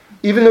ham.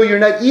 Even though you're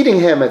not eating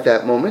ham at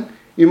that moment,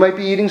 you might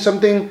be eating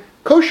something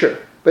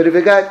kosher. But if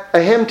it got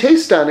a ham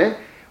taste on it,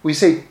 we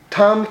say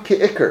tam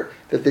ke'ikr,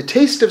 that the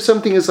taste of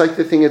something is like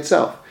the thing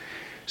itself.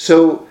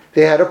 So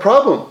they had a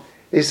problem.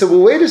 They said,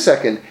 well, wait a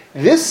second.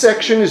 This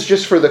section is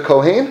just for the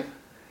Kohen,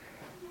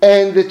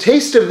 and the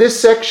taste of this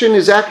section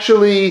is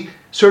actually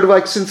sort of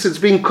like, since it's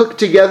being cooked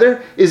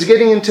together, is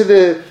getting into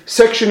the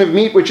section of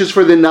meat which is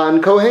for the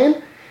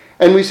non-Kohen.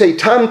 And we say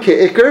tam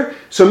ke'ikr.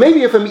 So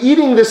maybe if I'm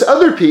eating this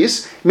other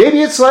piece,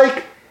 maybe it's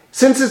like,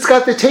 since it's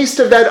got the taste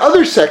of that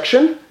other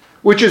section,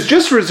 which is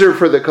just reserved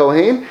for the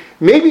Kohen,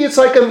 maybe it's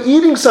like I'm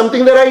eating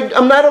something that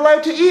I'm not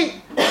allowed to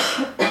eat.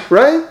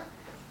 Right?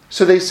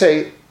 So they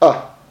say,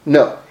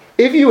 no.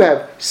 If you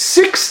have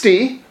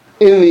 60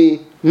 in the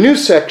new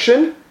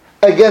section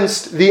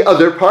against the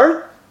other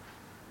part,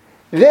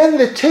 then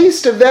the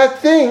taste of that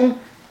thing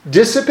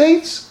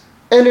dissipates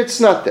and it's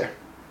not there.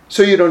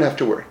 So you don't have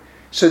to worry.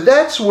 So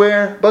that's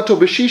where Batul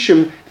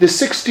B'Shishim, the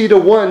 60 to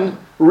 1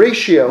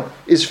 ratio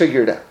is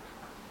figured out.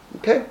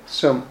 Okay?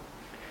 So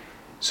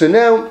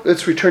now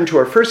let's return to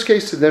our first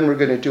case, and then we're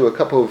going to do a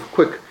couple of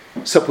quick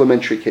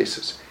supplementary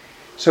cases.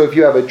 So if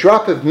you have a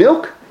drop of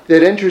milk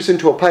that enters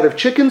into a pot of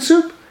chicken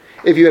soup,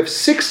 if you have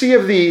 60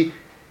 of the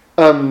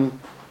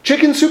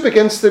chicken soup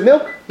against the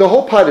milk, the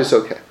whole pot is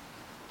okay.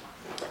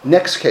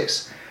 Next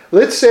case.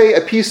 Let's say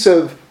a piece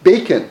of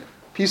bacon,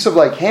 piece of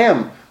like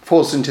ham,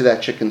 falls into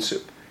that chicken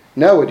soup.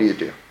 Now what do you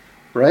do?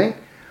 Right?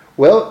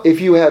 Well, if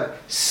you have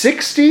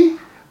 60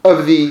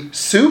 of the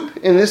soup,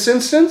 in this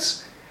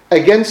instance,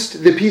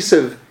 against the piece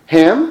of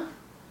ham,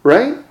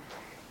 right?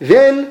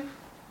 Then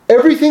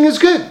everything is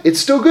good. It's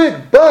still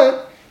good.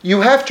 But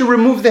you have to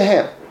remove the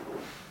ham.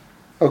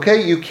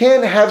 Okay? You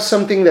can't have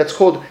something that's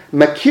called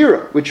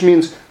makira, which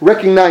means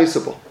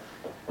recognizable.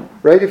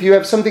 Right? If you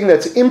have something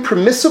that's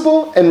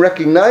impermissible and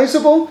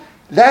recognizable,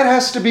 that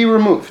has to be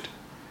removed.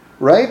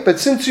 Right? But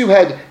since you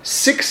had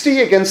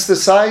 60 against the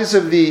size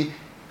of the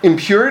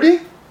impurity,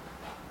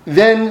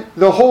 then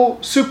the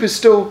whole soup is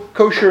still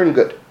kosher and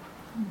good.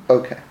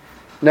 Okay.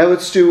 Now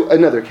let's do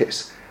another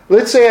case.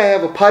 Let's say I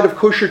have a pot of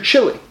kosher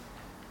chili.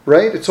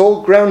 Right? It's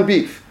all ground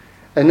beef.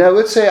 And now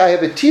let's say I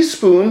have a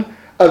teaspoon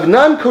of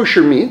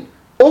non-kosher meat,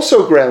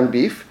 also ground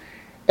beef,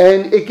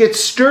 and it gets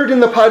stirred in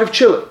the pot of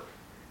chili.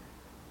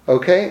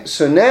 Okay,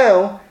 so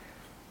now,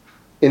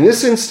 in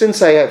this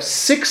instance, I have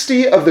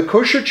 60 of the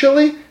kosher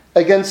chili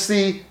against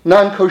the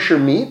non-kosher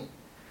meat,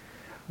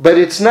 but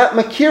it's not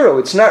makiro,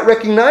 it's not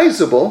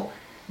recognizable,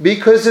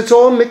 because it's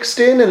all mixed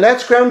in, and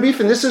that's ground beef,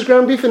 and this is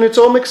ground beef, and it's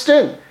all mixed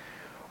in.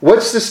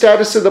 What's the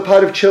status of the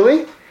pot of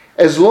chili?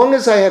 As long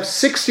as I have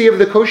 60 of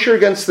the kosher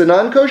against the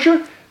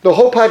non-kosher, the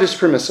whole pot is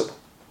permissible.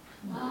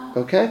 Wow.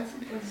 Okay?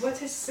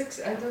 What is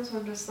 6? I don't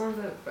understand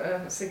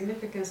the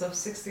significance of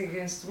 60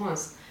 against 1.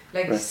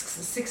 Like right.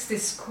 60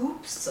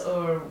 scoops,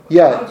 or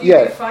yeah, how do you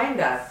define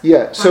that?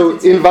 Yeah, so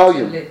in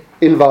volume.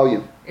 In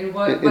volume. In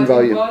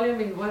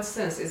volume. In what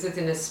sense? Is it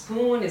in a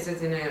spoon? Is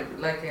it in a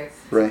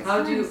right.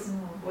 How do you?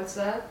 What's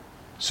that?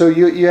 So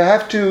you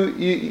have to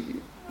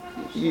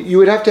you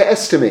would have to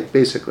estimate,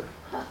 basically.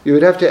 You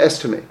would have to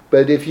estimate.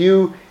 But if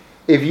you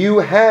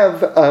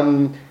have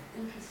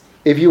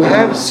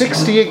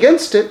 60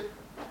 against it,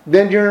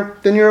 then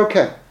you're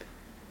okay.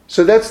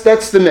 So that's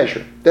the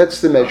measure.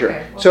 That's the measure.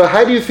 Okay. So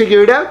how do you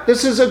figure it out?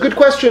 This is a good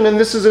question, and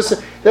that's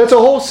a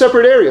whole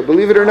separate area.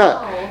 Believe it or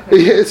not. Oh,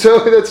 okay. So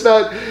that's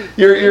not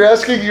you're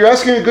asking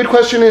a good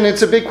question, and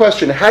it's a big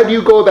question. How do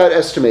you go about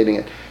estimating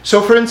it?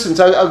 So, for instance,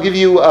 I'll give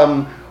you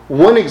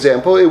one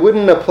example. It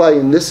wouldn't apply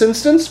in this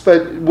instance,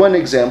 but one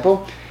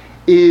example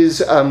is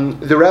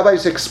the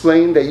rabbis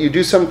explain that you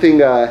do something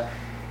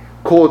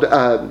called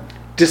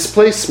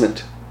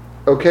displacement.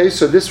 Okay,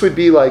 so this would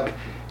be like,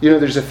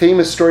 there's a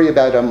famous story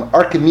about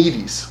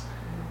Archimedes,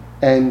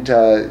 and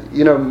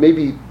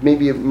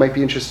maybe it might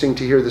be interesting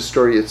to hear the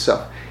story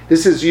itself.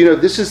 This is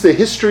the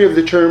history of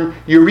the term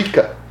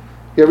eureka.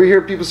 You ever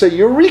hear people say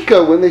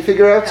eureka when they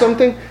figure out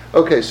something?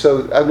 Okay,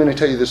 so I'm going to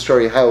tell you the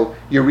story how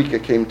eureka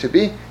came to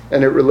be,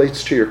 and it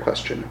relates to your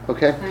question.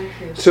 Okay?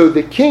 Thank you. So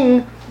the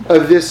king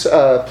of this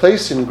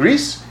place in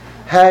Greece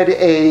had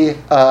a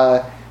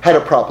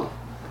problem.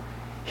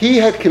 He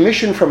had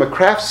commissioned from a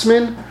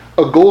craftsman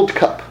a gold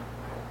cup.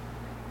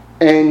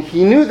 And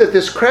he knew that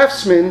this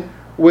craftsman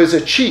was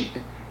a cheat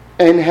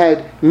and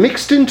had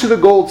mixed into the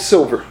gold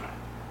silver,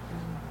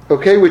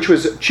 okay, which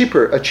was a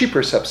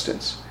cheaper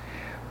substance.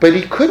 But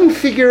he couldn't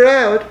figure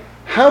out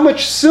how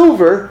much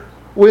silver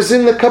was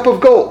in the cup of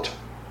gold,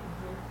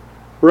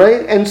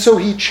 right? And so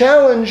he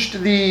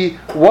challenged the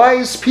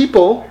wise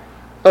people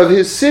of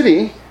his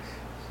city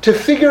to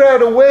figure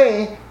out a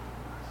way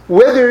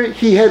whether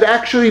he had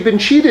actually been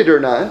cheated or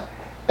not,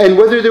 and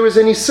whether there was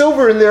any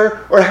silver in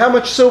there or how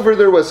much silver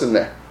there was in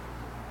there.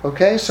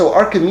 Okay, so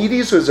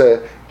Archimedes was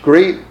a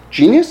great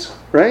genius,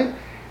 right?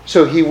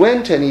 So he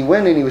went and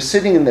he was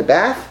sitting in the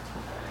bath,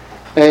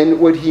 and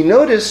what he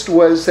noticed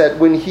was that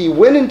when he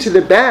went into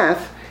the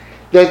bath,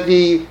 that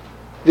the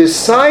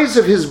size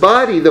of his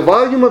body, the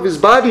volume of his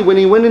body when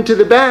he went into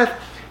the bath,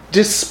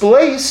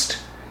 displaced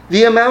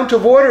the amount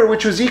of water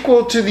which was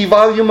equal to the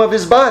volume of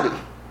his body.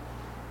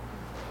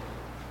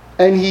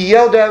 And he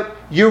yelled out,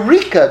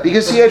 "Eureka!"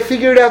 because he had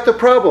figured out the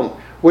problem.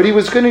 What he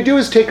was going to do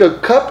is take a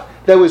cup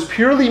that was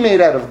purely made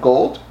out of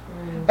gold,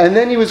 and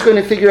then he was going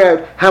to figure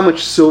out how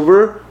much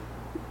silver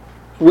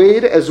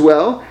weighed as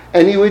well,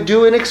 and he would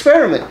do an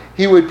experiment.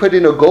 He would put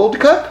in a gold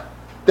cup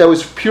that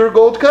was pure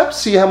gold cup,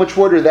 see how much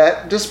water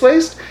that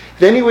displaced.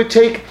 Then he would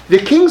take the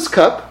king's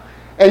cup,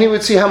 and he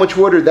would see how much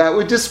water that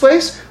would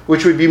displace,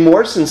 which would be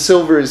more since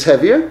silver is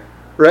heavier,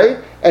 right?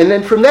 And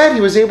then from that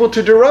he was able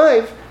to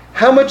derive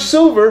how much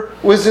silver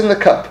was in the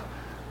cup.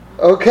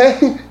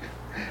 Okay?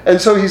 And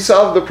so he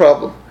solved the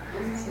problem.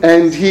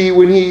 And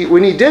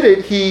when he did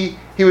it, he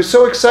was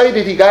so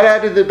excited he got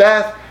out of the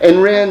bath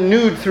and ran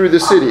nude through the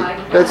city.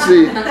 That's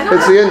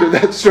the end of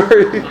that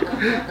story.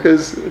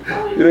 Because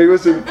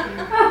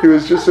he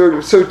was just sort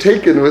of so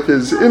taken with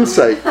his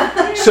insight.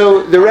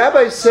 So the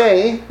rabbis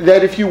say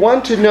that if you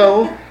want to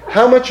know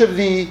how much of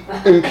the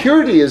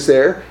impurity is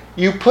there,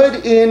 you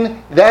put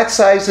in that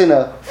size in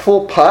a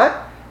full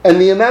pot, and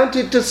the amount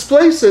it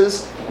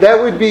displaces, that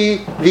would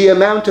be the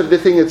amount of the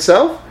thing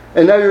itself.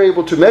 And now you're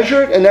able to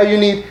measure it, and now you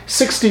need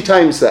 60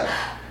 times that.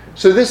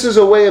 So this is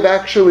a way of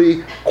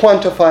actually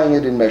quantifying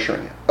it and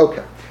measuring it.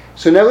 Okay,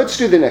 so now let's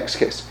do the next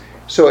case.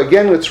 So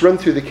again, let's run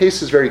through the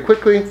cases very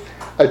quickly.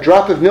 A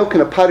drop of milk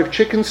in a pot of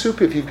chicken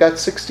soup, if you've got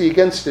 60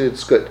 against it,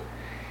 it's good.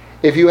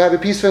 If you have a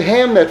piece of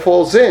ham that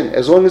falls in,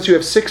 as long as you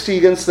have 60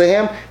 against the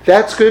ham,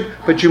 that's good,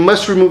 but you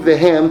must remove the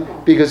ham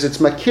because it's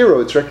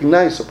makiro, it's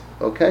recognizable,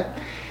 okay?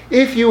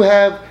 If you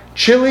have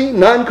chili,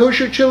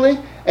 non-kosher chili,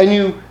 and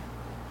you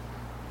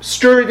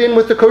stir it in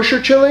with the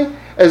kosher chili,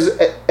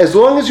 as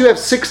long as you have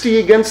 60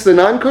 against the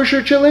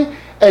non-kosher chili,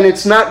 and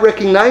it's not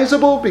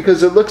recognizable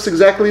because it looks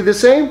exactly the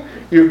same,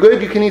 you're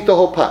good, you can eat the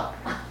whole pot.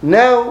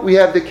 Now we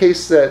have the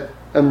case that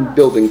I'm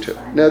building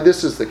to. Now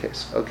this is the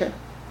case, okay?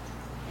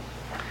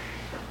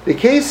 The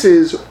case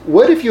is,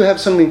 what if you have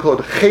something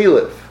called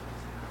chalev,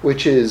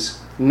 which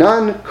is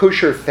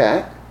non-kosher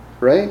fat,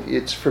 right?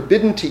 It's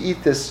forbidden to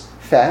eat this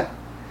fat,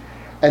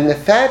 and the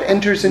fat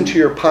enters into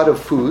your pot of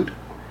food,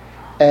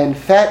 and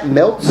fat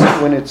melts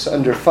when it's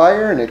under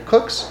fire and it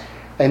cooks,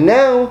 and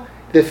now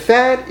the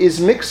fat is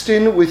mixed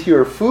in with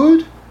your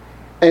food,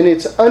 and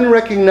it's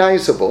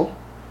unrecognizable,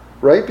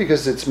 right?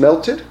 Because it's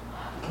melted.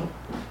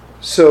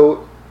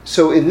 So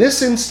in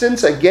this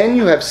instance, again,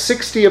 you have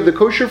 60 of the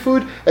kosher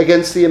food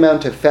against the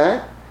amount of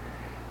fat.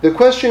 The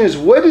question is,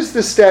 what is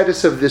the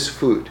status of this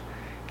food?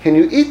 Can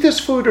you eat this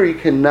food or you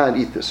cannot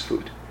eat this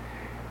food?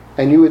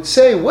 And you would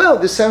say, well,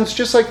 this sounds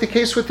just like the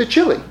case with the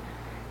chili.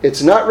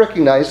 It's not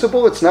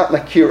recognizable, it's not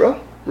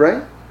makiro,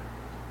 right?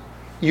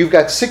 You've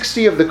got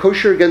 60 of the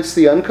kosher against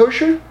the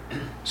unkosher,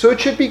 so it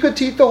should be good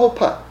to eat the whole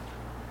pot.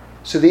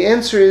 So the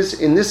answer is,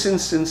 in this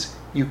instance,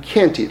 you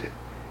can't eat it.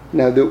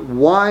 Now,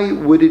 why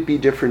would it be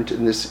different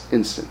in this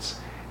instance?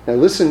 Now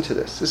listen to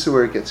this. This is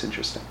where it gets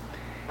interesting.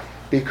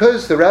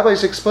 Because the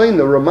rabbis explain,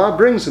 the Ramah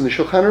brings in the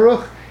Shulchan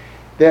Aruch,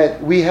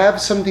 that we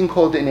have something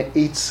called an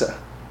eitzah.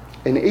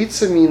 An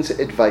eitzah means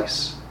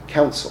advice,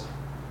 counsel,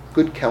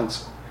 good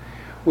counsel.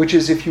 Which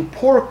is, if you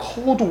pour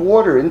cold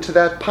water into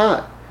that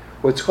pot,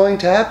 what's going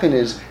to happen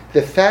is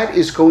the fat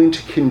is going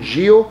to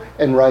congeal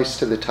and rise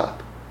to the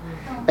top.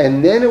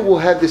 And then it will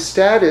have the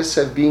status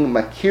of being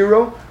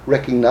makiro,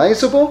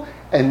 recognizable,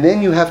 and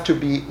then you have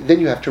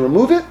to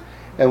remove it,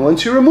 and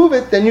once you remove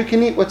it, then you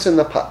can eat what's in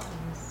the pot.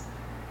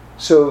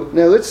 So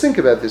now let's think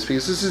about this,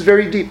 because this is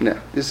very deep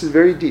now. This is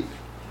very deep.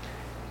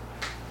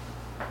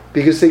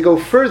 Because they go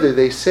further,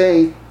 they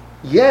say,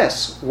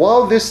 yes,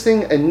 while this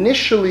thing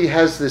initially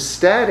has the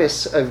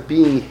status of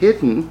being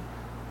hidden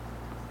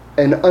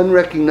and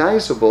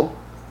unrecognizable,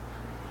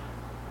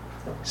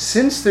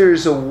 since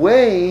there's a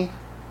way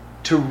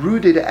to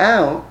root it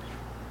out,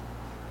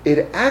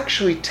 it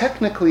actually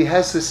technically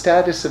has the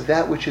status of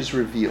that which is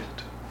revealed.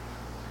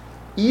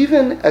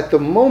 Even at the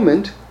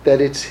moment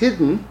that it's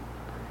hidden,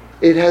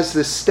 It has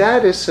the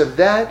status of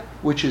that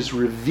which is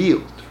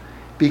revealed,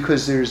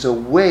 because there's a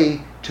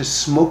way to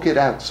smoke it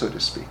out, so to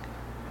speak.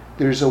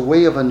 There's a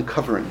way of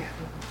uncovering it.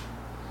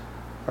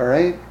 All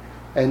right?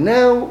 And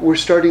now we're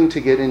starting to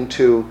get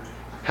into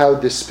how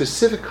the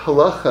specific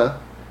halacha,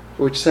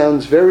 which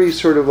sounds very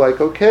sort of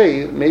like,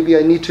 okay, maybe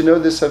I need to know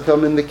this if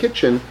I'm in the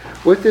kitchen,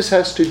 what this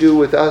has to do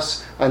with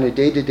us on a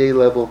day-to-day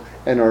level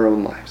and our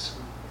own lives.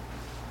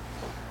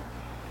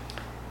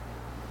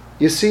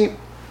 You see,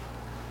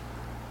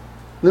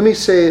 let me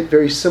say it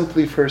very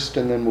simply first,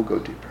 and then we'll go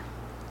deeper.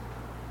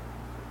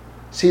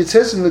 See, it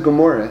says in the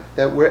Gemara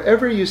that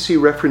wherever you see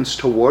reference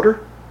to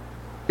water,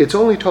 it's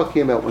only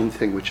talking about one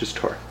thing, which is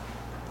Torah.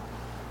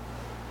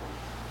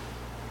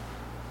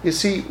 You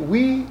see,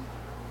 we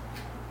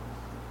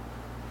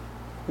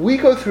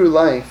go through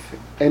life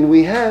and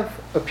we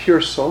have a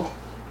pure soul,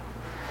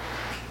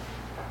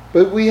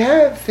 but we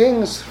have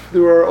things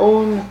through our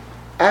own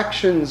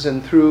actions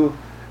and through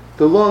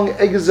the long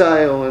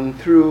exile and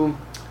through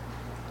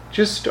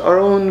just our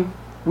own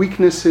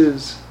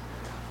weaknesses.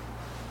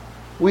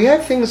 We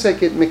have things that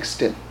get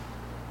mixed in.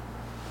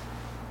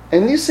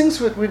 And these things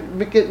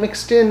that get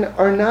mixed in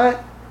are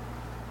not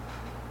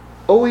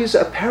always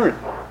apparent.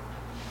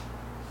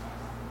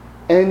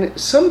 And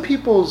some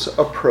people's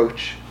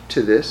approach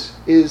to this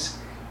is,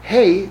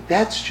 hey,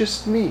 that's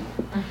just me.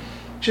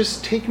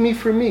 Just take me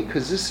for me,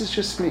 because this is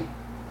just me.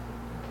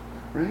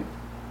 Right?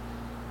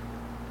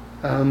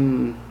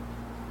 And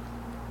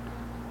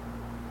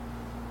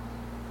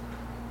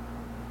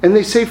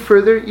they say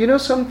further, you know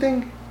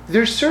something?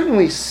 There's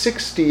certainly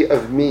 60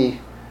 of me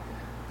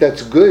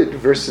that's good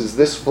versus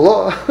this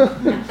flaw.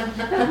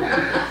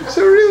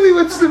 So really,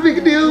 what's the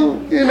big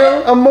deal? You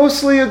know, I'm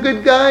mostly a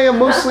good guy, I'm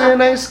mostly a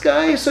nice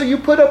guy, so you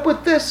put up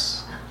with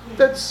this.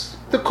 That's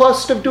the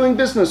cost of doing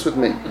business with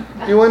me.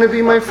 You want to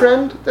be my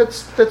friend?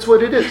 That's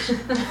what it is.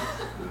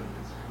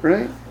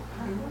 Right?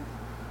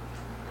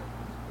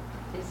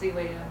 Easy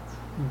way out.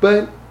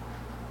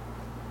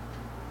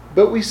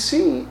 But we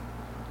see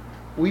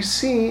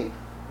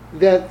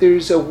that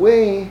there's a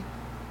way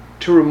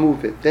to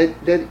remove it.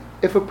 That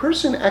if a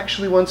person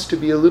actually wants to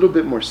be a little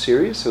bit more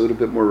serious, a little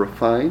bit more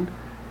refined,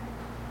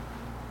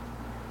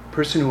 a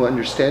person who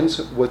understands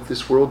what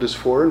this world is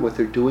for and what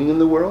they're doing in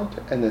the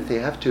world, and that they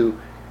have to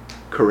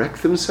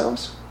correct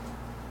themselves,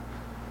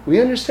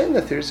 we understand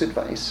that there's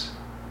advice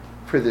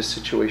for this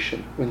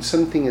situation when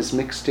something is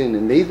mixed in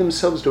and they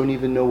themselves don't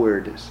even know where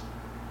it is,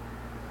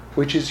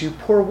 which is you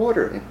pour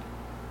water in.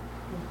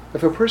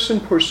 If a person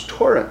pours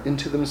Torah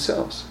into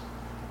themselves,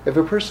 if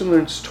a person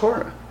learns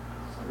Torah,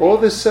 all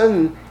of a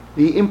sudden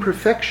the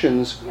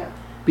imperfections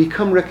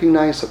become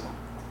recognizable.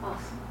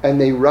 Awesome. And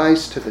they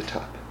rise to the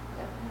top.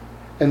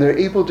 And they're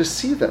able to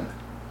see them.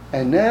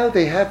 And now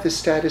they have the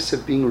status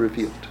of being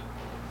revealed.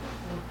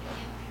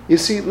 You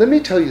see, let me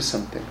tell you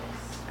something.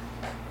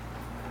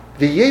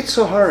 The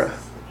Yetzer Hara,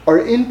 our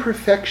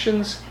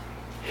imperfections,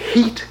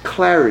 heat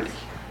clarity.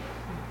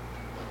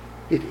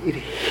 It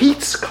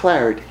heats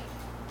clarity.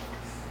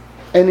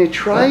 And it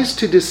tries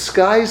to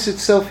disguise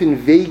itself in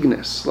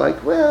vagueness,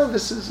 like, well,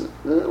 this is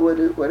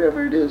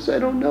whatever it is, I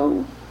don't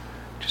know.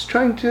 Just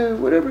trying to,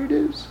 whatever it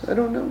is, I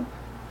don't know.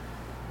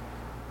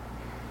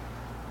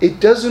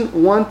 It doesn't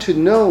want to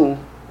know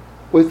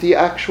what the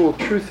actual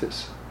truth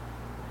is.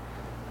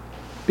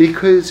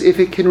 Because if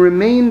it can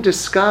remain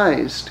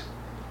disguised,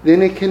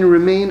 then it can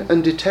remain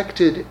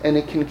undetected and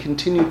it can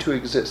continue to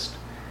exist.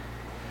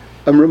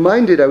 I'm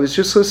reminded, I was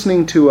just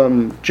listening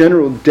to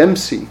General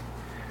Dempsey,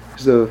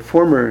 the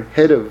former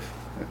head of,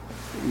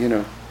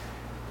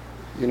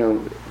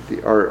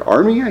 our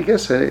army, I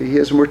guess. He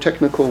has a more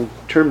technical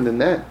term than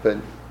that, but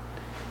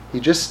he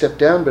just stepped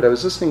down. But I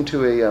was listening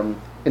to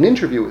an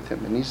interview with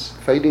him, and he's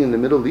fighting in the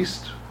Middle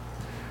East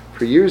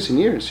for years and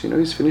years.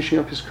 He's finishing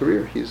up his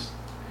career. He's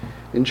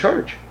in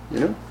charge,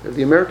 of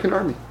the American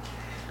army.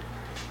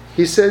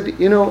 He said,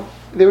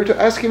 they were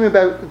asking him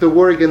about the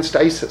war against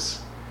ISIS.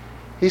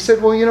 He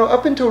said, well,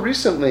 up until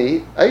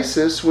recently,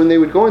 ISIS, when they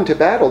would go into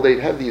battle,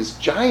 they'd have these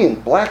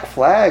giant black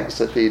flags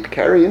that they'd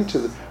carry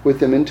with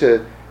them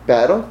into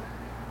battle.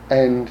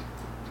 And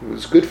it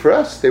was good for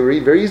us. They were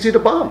very easy to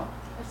bomb.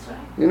 That's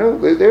right.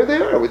 There they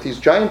are with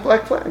these giant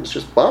black flags.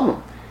 Just bomb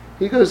them.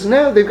 He goes,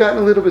 now they've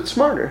gotten a little bit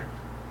smarter.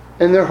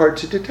 And they're hard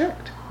to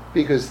detect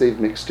because they've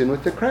mixed in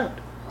with the crowd.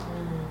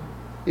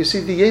 You see,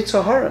 the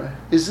Yetzer Hara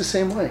is the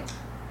same way.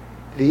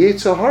 The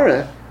Yetzer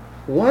Hara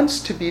wants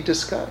to be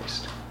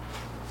disguised.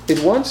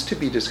 It wants to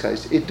be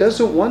disguised. It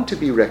doesn't want to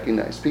be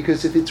recognized,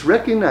 because if it's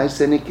recognized,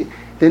 then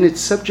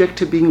it's subject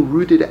to being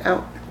rooted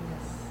out.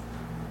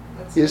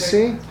 Yes. You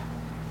see?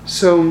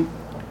 So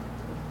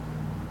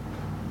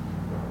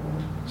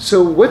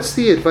what's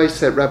the advice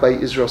that Rabbi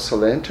Israel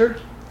Salanter,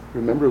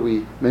 remember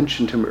we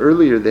mentioned him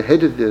earlier, the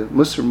head of the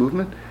Musar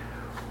movement,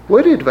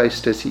 what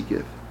advice does he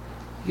give?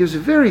 He gives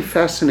very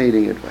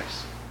fascinating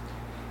advice.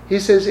 He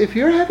says, if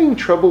you're having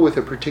trouble with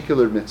a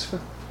particular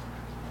mitzvah,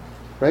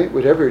 right?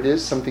 Whatever it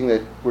is, something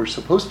that we're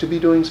supposed to be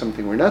doing,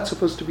 something we're not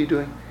supposed to be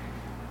doing,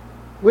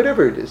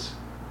 whatever it is.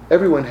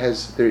 Everyone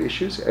has their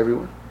issues,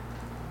 everyone.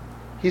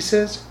 He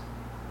says,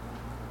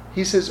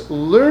 He says,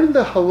 learn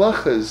the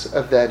halachas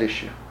of that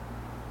issue.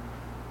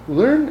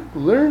 Learn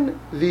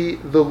the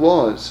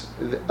laws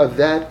of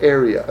that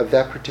area, of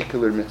that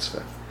particular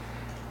mitzvah.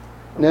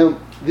 Now,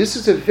 this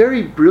is a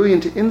very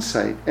brilliant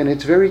insight, and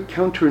it's very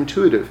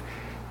counterintuitive,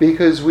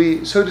 because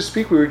we, so to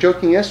speak, we were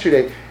joking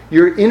yesterday,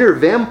 your inner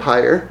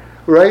vampire,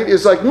 right,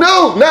 is like,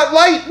 no, not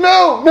light,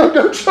 no,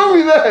 don't show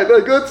me that.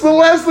 Like, that's the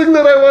last thing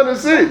that I want to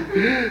see.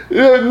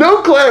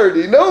 No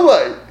clarity, no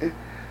light,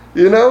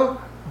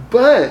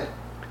 But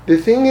the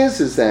thing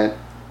is that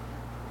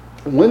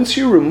once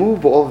you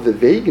remove all of the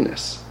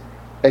vagueness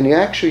and you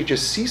actually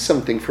just see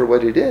something for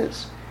what it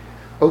is,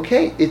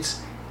 okay,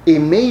 it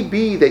may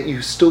be that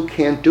you still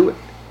can't do it,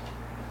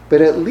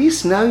 but at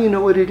least now you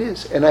know what it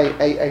is. And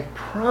I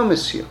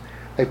promise you,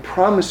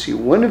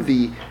 one of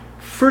the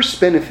first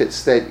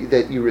benefits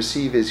that you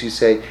receive is you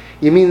say,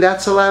 you mean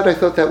that's allowed? I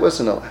thought that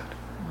wasn't allowed.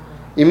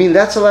 You mean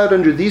that's allowed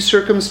under these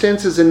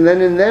circumstances, and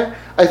then in there?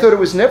 I thought it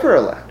was never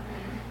allowed.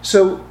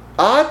 So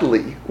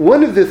oddly,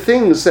 one of the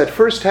things that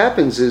first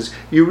happens is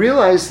you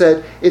realize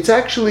that it's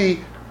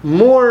actually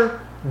more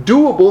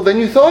doable than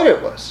you thought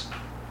it was.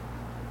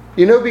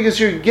 Because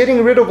you're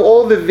getting rid of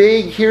all the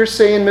vague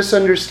hearsay and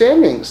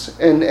misunderstandings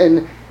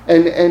and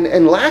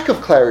lack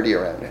of clarity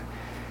around it.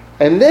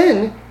 And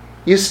then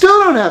you still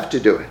don't have to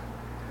do it.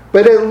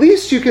 But at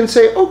least you can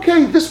say,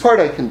 okay, this part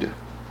I can do.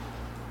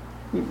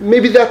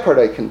 Maybe that part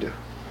I can do.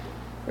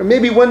 Or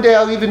maybe one day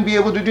I'll even be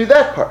able to do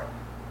that part.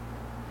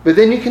 But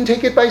then you can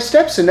take it by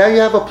steps, and now you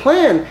have a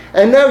plan.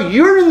 And now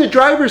you're in the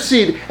driver's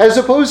seat, as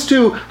opposed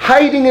to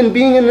hiding and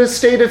being in a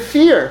state of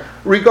fear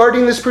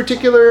regarding this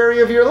particular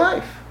area of your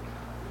life.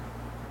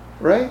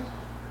 Right?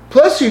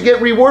 Plus, you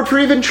get reward for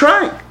even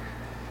trying.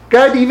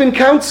 God even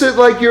counts it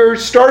like you're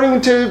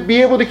starting to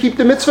be able to keep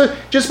the mitzvah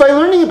just by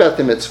learning about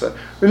the mitzvah.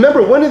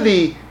 Remember, one of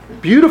the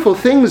beautiful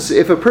things,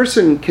 if a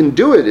person can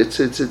do it, it's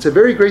a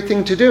very great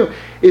thing to do,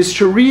 is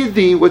to read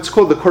what's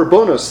called the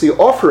korbanos, the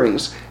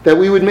offerings that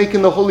we would make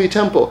in the Holy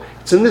Temple.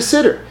 It's in the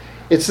Siddur.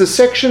 It's the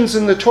sections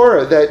in the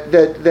Torah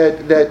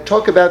that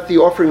talk about the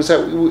offerings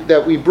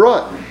that we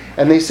brought.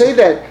 And they say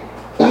that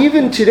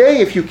even today,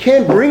 if you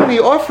can't bring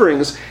the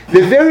offerings,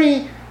 the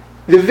very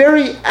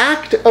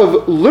act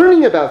of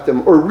learning about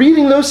them or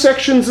reading those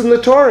sections in the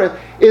Torah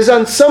is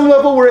on some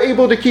level we're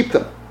able to keep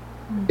them.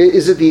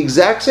 Is it the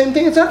exact same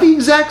thing? It's not the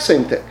exact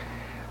same thing,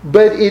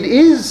 but it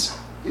is.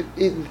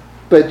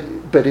 But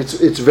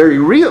it's very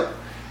real.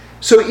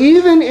 So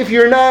even if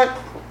you're not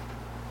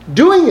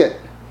doing it,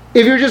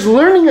 if you're just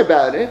learning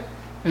about it,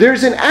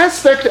 there's an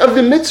aspect of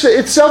the mitzvah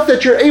itself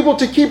that you're able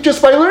to keep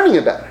just by learning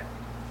about it.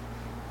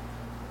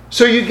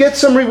 So you get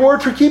some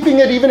reward for keeping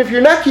it, even if you're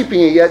not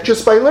keeping it yet,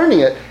 just by learning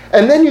it.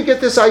 And then you get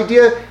this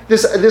idea,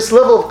 this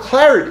level of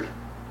clarity,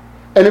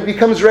 and it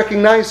becomes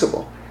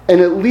recognizable,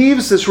 and it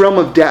leaves this realm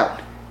of doubt.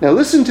 Now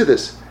listen to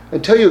this. I'll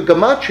tell you a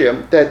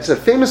gematria, that's a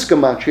famous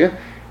gematria,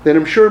 that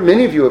I'm sure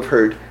many of you have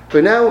heard,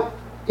 but now,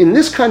 in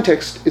this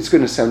context, it's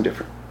going to sound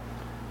different.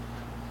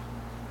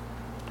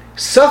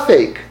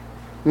 Safek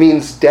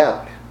means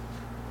doubt.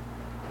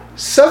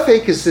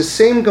 Safek is the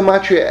same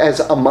gematria as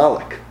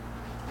Amalek.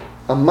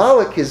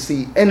 Amalek is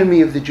the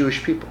enemy of the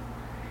Jewish people.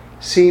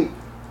 See,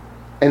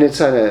 and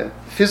it's on a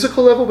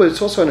physical level, but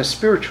it's also on a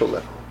spiritual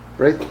level,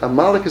 right?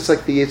 Amalek is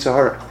like the Yetzer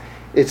Hara.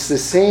 It's the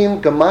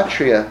same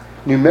gematria,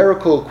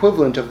 numerical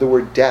equivalent of the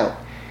word doubt.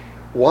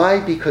 Why?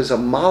 Because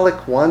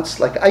Amalek wants,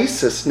 like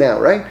ISIS now,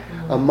 right?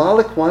 Mm-hmm.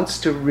 Amalek wants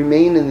to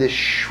remain in this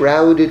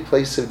shrouded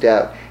place of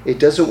doubt. It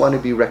doesn't want to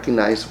be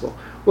recognizable.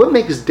 What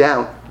makes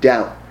doubt?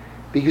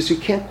 Because you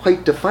can't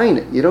quite define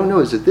it. You don't know,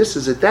 is it this,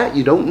 is it that?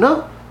 You don't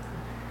know.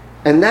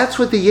 And that's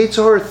what the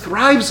Yetzer Hara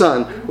thrives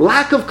on.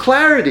 Lack of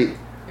clarity.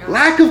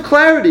 Lack of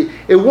clarity.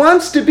 It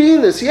wants to be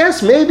in this.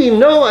 Yes, maybe,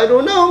 no, I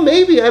don't know,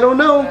 maybe, I don't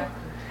know.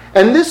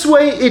 And this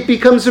way it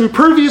becomes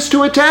impervious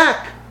to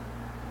attack.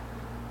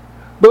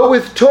 But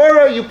with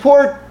Torah, you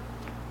pour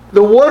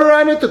the water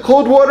on it, the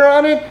cold water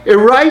on it, it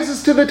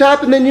rises to the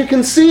top, and then you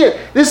can see it.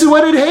 This is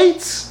what it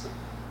hates.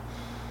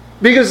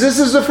 Because this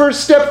is the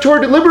first step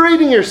toward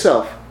liberating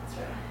yourself. That's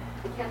right.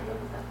 You can't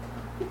live without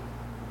that.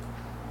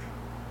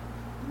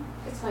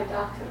 It's my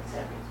doctor, it's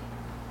everything.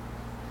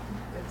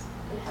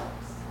 It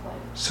helps.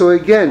 So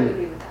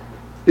again,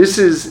 this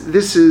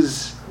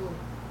is,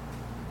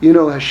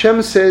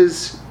 Hashem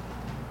says,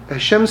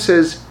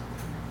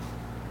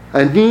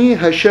 Ani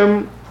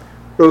Hashem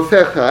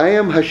Rofecha, I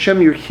am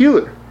Hashem your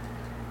healer.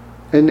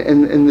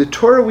 And the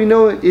Torah we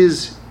know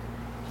is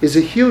a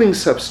healing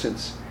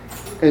substance.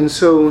 And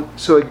so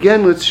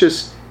again, let's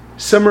just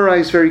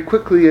summarize very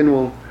quickly and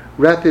we'll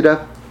wrap it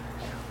up.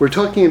 We're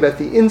talking about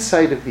the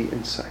inside of the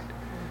inside.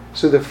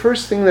 So the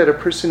first thing that a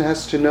person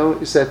has to know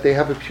is that they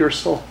have a pure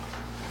soul.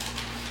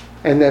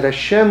 And that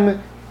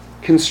Hashem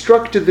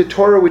constructed the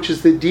Torah, which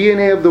is the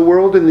DNA of the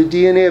world and the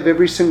DNA of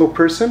every single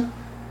person,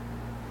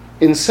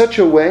 in such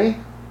a way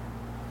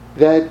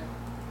that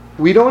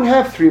we don't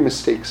have 3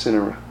 mistakes in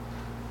a row.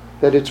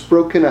 That it's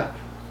broken up.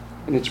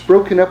 And it's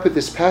broken up with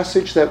this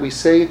passage that we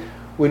say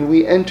when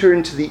we enter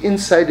into the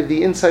inside of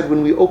the inside,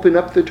 when we open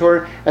up the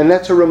Torah, and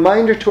that's a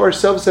reminder to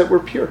ourselves that we're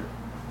pure.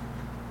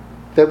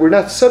 that we're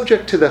not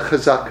subject to the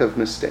chazak of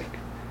mistake,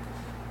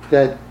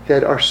 that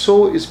our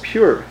soul is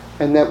pure,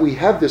 and that we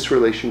have this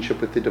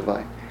relationship with the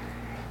divine.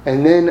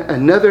 And then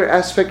another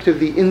aspect of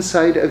the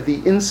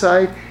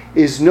inside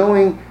is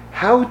knowing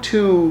how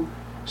to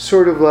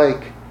sort of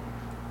like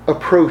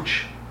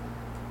approach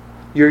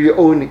your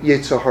own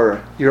Yetzer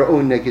Hara, your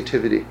own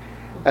negativity,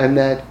 and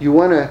that you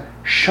want to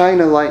shine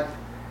a light,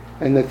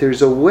 and that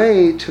there's a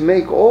way to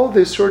make all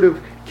this sort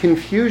of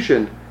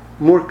confusion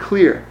more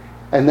clear,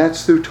 and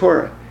that's through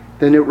Torah.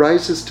 Then it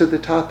rises to the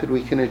top that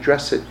we can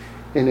address it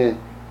in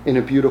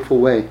a beautiful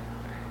way.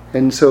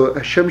 And so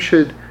Hashem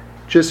should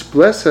just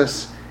bless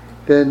us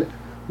that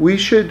we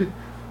should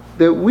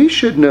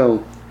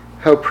know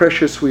how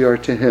precious we are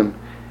to Him.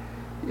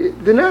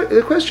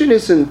 The question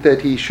isn't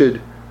that He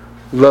should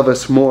love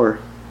us more.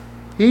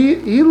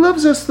 He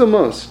loves us the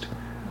most.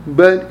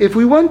 But if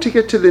we want to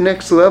get to the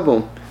next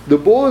level, the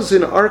ball is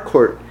in our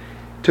court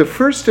to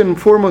first and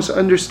foremost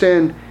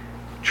understand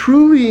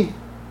truly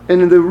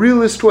and in the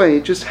realist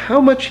way just how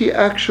much He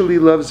actually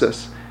loves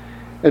us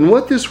and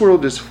what this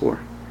world is for.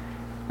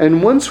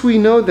 And once we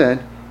know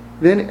that,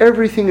 then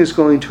everything is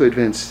going to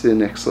advance to the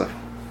next level.